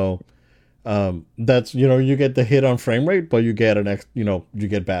 So that's you get the hit on frame rate, but you get you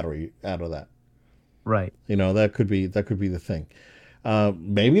get battery out of that. right. That could be the thing.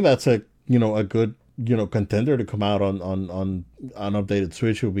 Maybe that's a good contender to come out on updated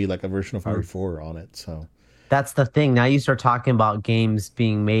Switch. Would be like a version of Mm. RE4 on it. So That's the thing. Now you start talking about games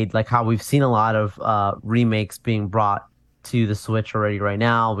being made, like how we've seen a lot of remakes being brought to the Switch already right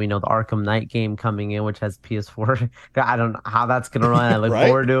now. We know the Arkham Knight game coming in, which has PS4. I don't know how that's gonna run. I look right,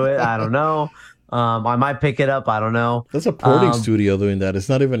 forward to it. I don't know. I might pick it up. I don't know. that's a porting Um, studio doing that. It's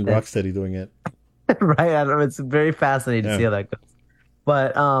not even it's Rocksteady doing it. right. I don't know. It's very fascinating to Yeah, see how that goes.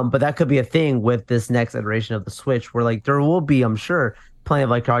 But that could be a thing with this next iteration of the Switch, where like there will be, I'm sure, plenty of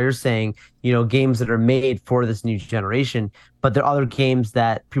like how you're saying, games that are made for this new generation. But there are other games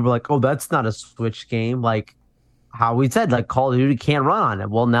that people are like, oh, that's not a Switch game. Like how we said, like Call of Duty can't run on it.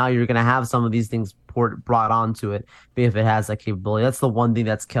 Well, now you're gonna have some of these things brought onto it if it has that capability. That's the one thing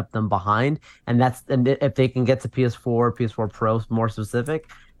that's kept them behind, and if they can get to PS4, PS4 Pro more specific,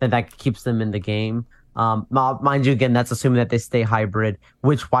 then that keeps them in the game. Mind you, again, that's assuming that they stay hybrid.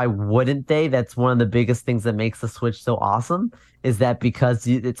 Which why wouldn't they? That's one of the biggest things that makes the Switch so awesome. Is that because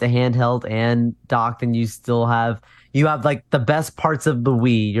it's a handheld and docked, and you have like the best parts of the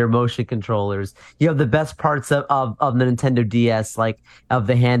Wii, your motion controllers. You have the best parts of the Nintendo DS, like of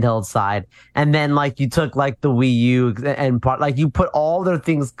the handheld side. And then like you took like the Wii U and like you put all their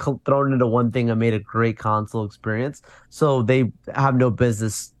things thrown into one thing and made a great console experience. So they have no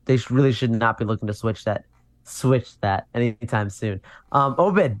business. They really should not be looking to switch that anytime soon.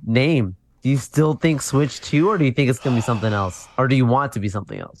 Obed, name. Do you still think Switch 2, or do you think it's gonna be something else? Or do you want it to be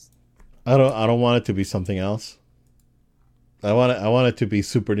something else? I don't want it to be something else. I want it to be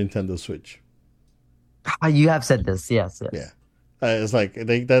Super Nintendo Switch. You have said this, yes, Yeah, yes.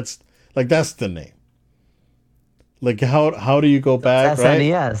 it's that's the name. Like how do you go back, right?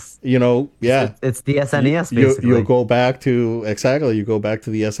 SNES. Yeah. It's the You SNES you basically. go back to exactly. You go back to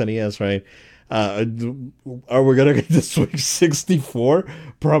the SNES, right? Are we gonna get the Switch 64?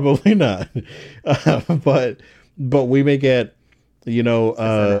 Probably not. But we may get, you know,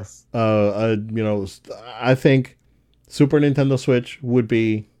 SNS. I think Super Nintendo Switch would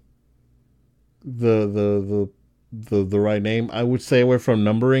be the the right name. I would stay away from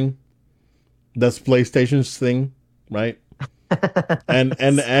numbering. That's PlayStation's thing, right? And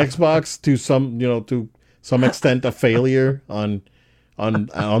Xbox to some extent a failure on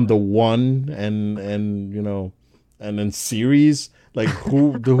the one and then series. Like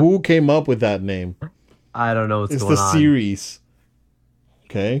who came up with that name? I don't know what's It's the going on. series.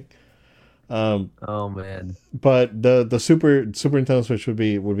 Okay. Oh man. But the Super Nintendo Switch would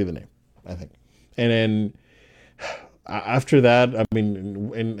be the name, I think. And then after that, I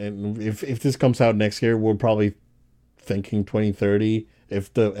mean, and if this comes out next year, we're probably thinking 2030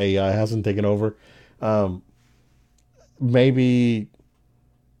 if the AI hasn't taken over. Um, Maybe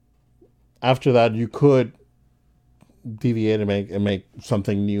after that you could deviate and make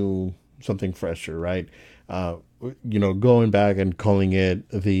something new, something fresher, right? Uh, going back and calling it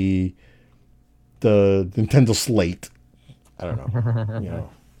the Nintendo Slate. I don't know, you know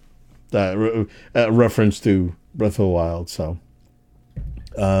that reference to Breath of the Wild. So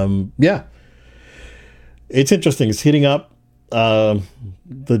yeah, it's interesting. It's heating up.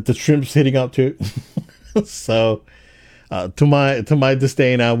 The shrimp's heating up too. So to my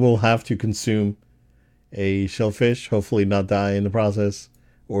disdain, I will have to consume a shellfish. Hopefully, not die in the process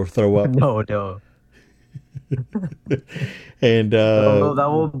or throw up. No, no. And That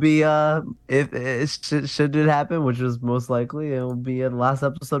will be if it should it happen, which is most likely, it will be the last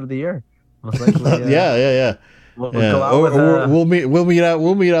episode of the year. Most likely, yeah, yeah, yeah, we'll yeah. go out with Or a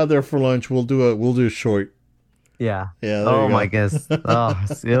we'll meet out there for lunch. We'll do a short. yeah. Yeah, there Oh my you goodness. Oh,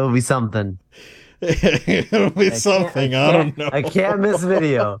 it'll be something. go. It'll be I something. I can't, don't know. I can't miss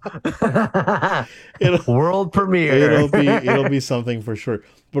video. it'll World it'll premiere. be it'll be something for sure.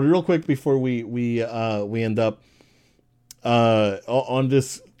 But real quick before we end up on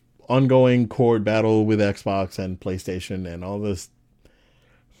this ongoing cord battle with Xbox and PlayStation and all this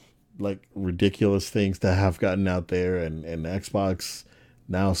like ridiculous things that have gotten out there, and Xbox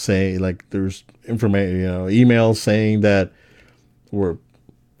now saying like there's information, emails saying that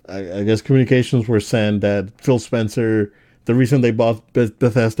I guess communications were sent that Phil Spencer the reason they bought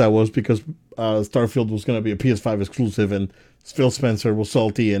Bethesda was because Starfield was going to be a PS5 exclusive, and Phil Spencer was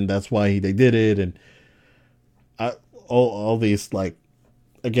salty, and that's why they did it. And all these, like,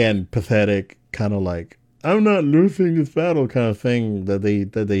 again, pathetic kind of like, I'm not losing this battle kind of thing that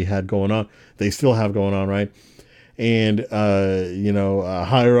they had going on. They still have going on, right? And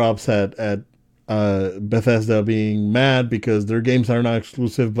higher ups at Bethesda being mad because their games are not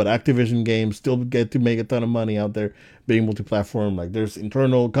exclusive, but Activision games still get to make a ton of money out there being multi-platform. Like, there's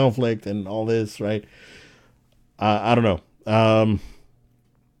internal conflict and all this, right? I don't know.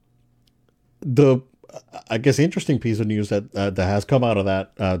 I guess interesting piece of news that has come out of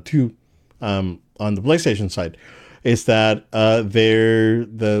that too, on the PlayStation side, is that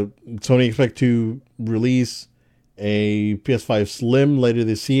the Sony expect to release a PS5 Slim later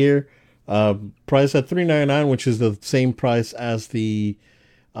this year. Price at $399, which is the same price as the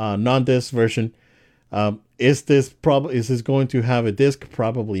non-disc version. Is this going to have a disc?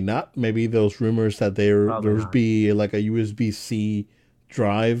 Probably not. Maybe those rumors that there's be like a USB-C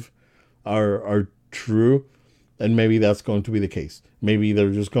drive are true, and maybe that's going to be the case. Maybe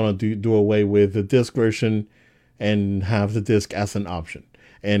they're just going to do away with the disc version and have the disc as an option.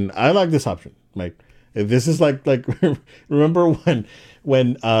 And I like this option. Like, this is like remember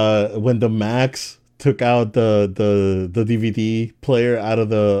when the Macs took out the DVD player out of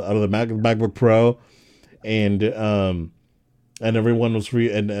the MacBook Pro, and everyone was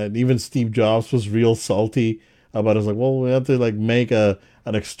and even Steve Jobs was real salty about it. It's like, well, we have to like make an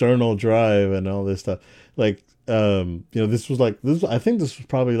external drive and all this stuff. Like, this was I think this was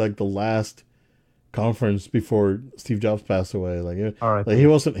probably like the last conference before Steve Jobs passed away. Like he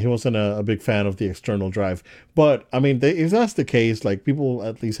wasn't a big fan of the external drive. But I mean, if that's the case, like, people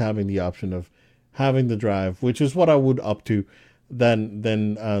at least having the option of having the drive, which is what I would up to, then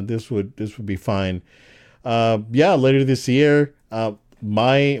this would be fine. Later this year, if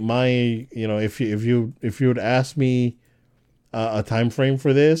you would ask me a time frame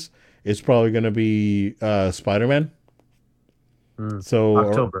for this, it's probably going to be Spider-Man. So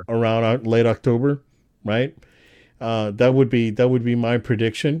October. Around late October, right? That would be my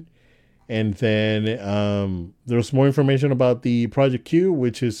prediction. And then there's more information about the Project Q,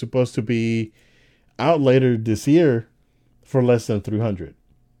 which is supposed to be out later this year for less than $300.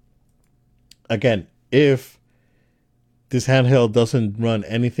 Again, if this handheld doesn't run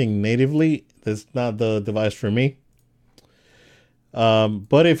anything natively, that's not the device for me.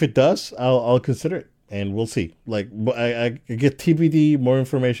 But if it does, I'll consider it. And we'll see. Like, I get TBD, more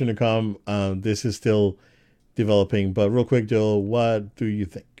information to come. This is still developing. But real quick, Joel, what do you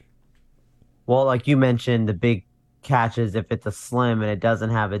think? Well, like you mentioned, the big catch is if it's a Slim and it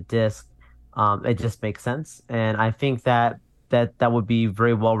doesn't have a disc, it just makes sense. And I think that would be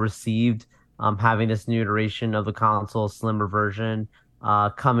very well received. Having this new iteration of the console, slimmer version,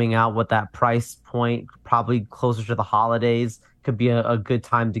 coming out with that price point, probably closer to the holidays, could be a good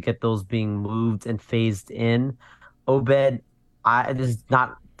time to get those being moved and phased in. Obed, this is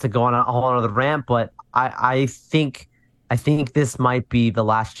not to go on a whole other rant, but I think this might be the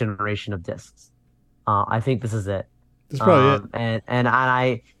last generation of discs. I think this is it. That's probably it.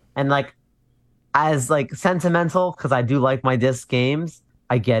 And like, as like sentimental, because I do like my disc games,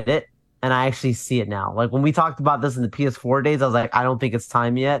 I get it, and I actually see it now. Like, when we talked about this in the PS4 days, I was like, I don't think it's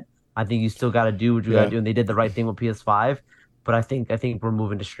time yet. I think you still got to do what you got to do, and they did the right thing with PS5. But I think we're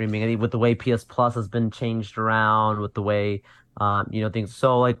moving to streaming. I think with the way PS Plus has been changed around, with the way things.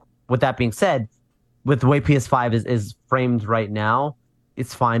 So, like, with that being said, with the way PS5 is framed right now,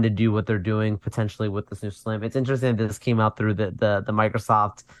 it's fine to do what they're doing potentially with this new Slim. It's interesting that this came out through the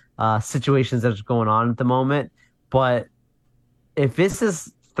Microsoft situations that's going on at the moment. But if this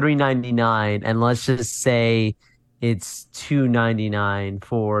is $399, and let's just say it's $299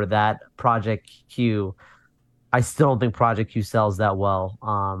 for that Project Q, I still don't think Project Q sells that well.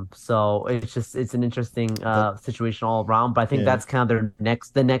 So it's an interesting situation all around. But I think that's kind of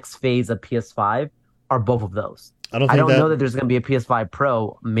the next phase of PS5 are both of those. I don't know that there's going to be a PS5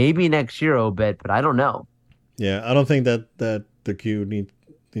 Pro. Maybe next year, Obed, but I don't know. Yeah, I don't think that the Q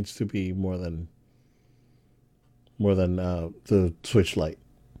needs to be more than the Switch Lite.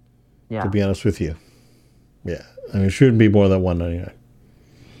 Yeah. To be honest with you. Yeah. I mean, it shouldn't be more than $199.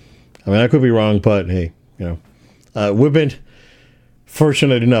 I mean, I could be wrong, but hey, we've been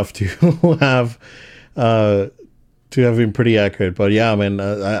fortunate enough to have been pretty accurate. But yeah, man,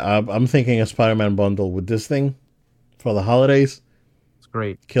 I'm thinking a Spider-Man bundle with this thing for the holidays. It's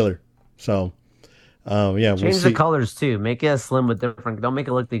great. Killer. So, change the colors too. Make it a Slim with different. Don't make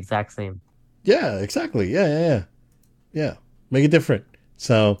it look the exact same. Yeah, exactly. Yeah. Make it different.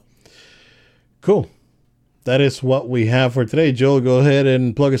 So, cool. that is what we have for today. Joel, go ahead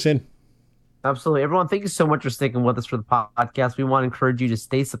and plug us in. Absolutely. Everyone, thank you so much for sticking with us for the podcast. We want to encourage you to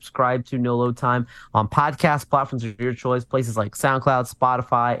stay subscribed to No Load Time on podcast platforms of your choice, places like SoundCloud,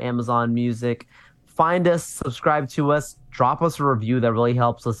 Spotify, Amazon Music. Find us, subscribe to us, drop us a review. That really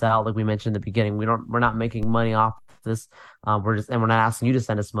helps us out. Like we mentioned in the beginning, we're not making money off this. We're not asking you to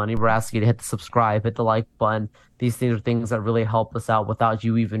send us money. We're asking you to hit the subscribe, hit the like button. These things are things that really help us out without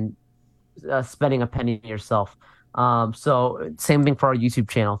you even spending a penny yourself. So same thing for our YouTube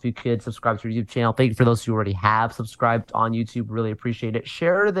channel. If you could subscribe to our YouTube channel, thank you for those who already have subscribed on YouTube. Really appreciate it.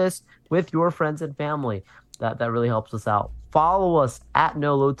 Share this with your friends and family. That really helps us out. Follow us at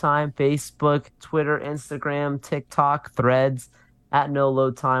No Load Time, Facebook, Twitter, Instagram, TikTok, Threads. At No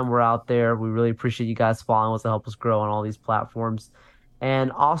Load Time, we're out there. We really appreciate you guys following us to help us grow on all these platforms.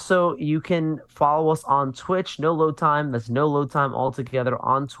 And also, you can follow us on Twitch, No Load Time. That's No Load Time altogether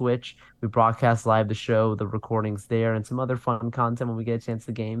on Twitch. We broadcast live the show, the recordings there, and some other fun content when we get a chance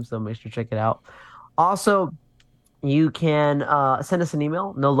to game. So make sure to check it out. Also, you can send us an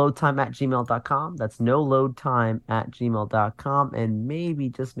email, noloadtime@gmail.com. That's noloadtime@gmail.com. And maybe,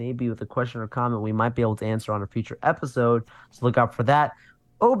 just maybe, with a question or comment, we might be able to answer on a future episode. So look out for that.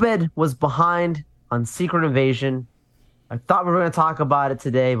 Obed was behind on Secret Invasion. I thought we were going to talk about it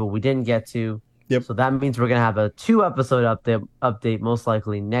today, but we didn't get to. Yep. So that means we're going to have a 2-episode update most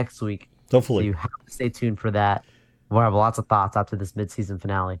likely next week. Hopefully. So you have to stay tuned for that. We'll have lots of thoughts after this mid-season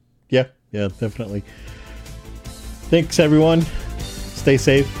finale. Yeah, definitely. Thanks, everyone. Stay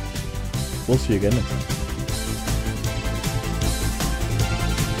safe. We'll see you again next time.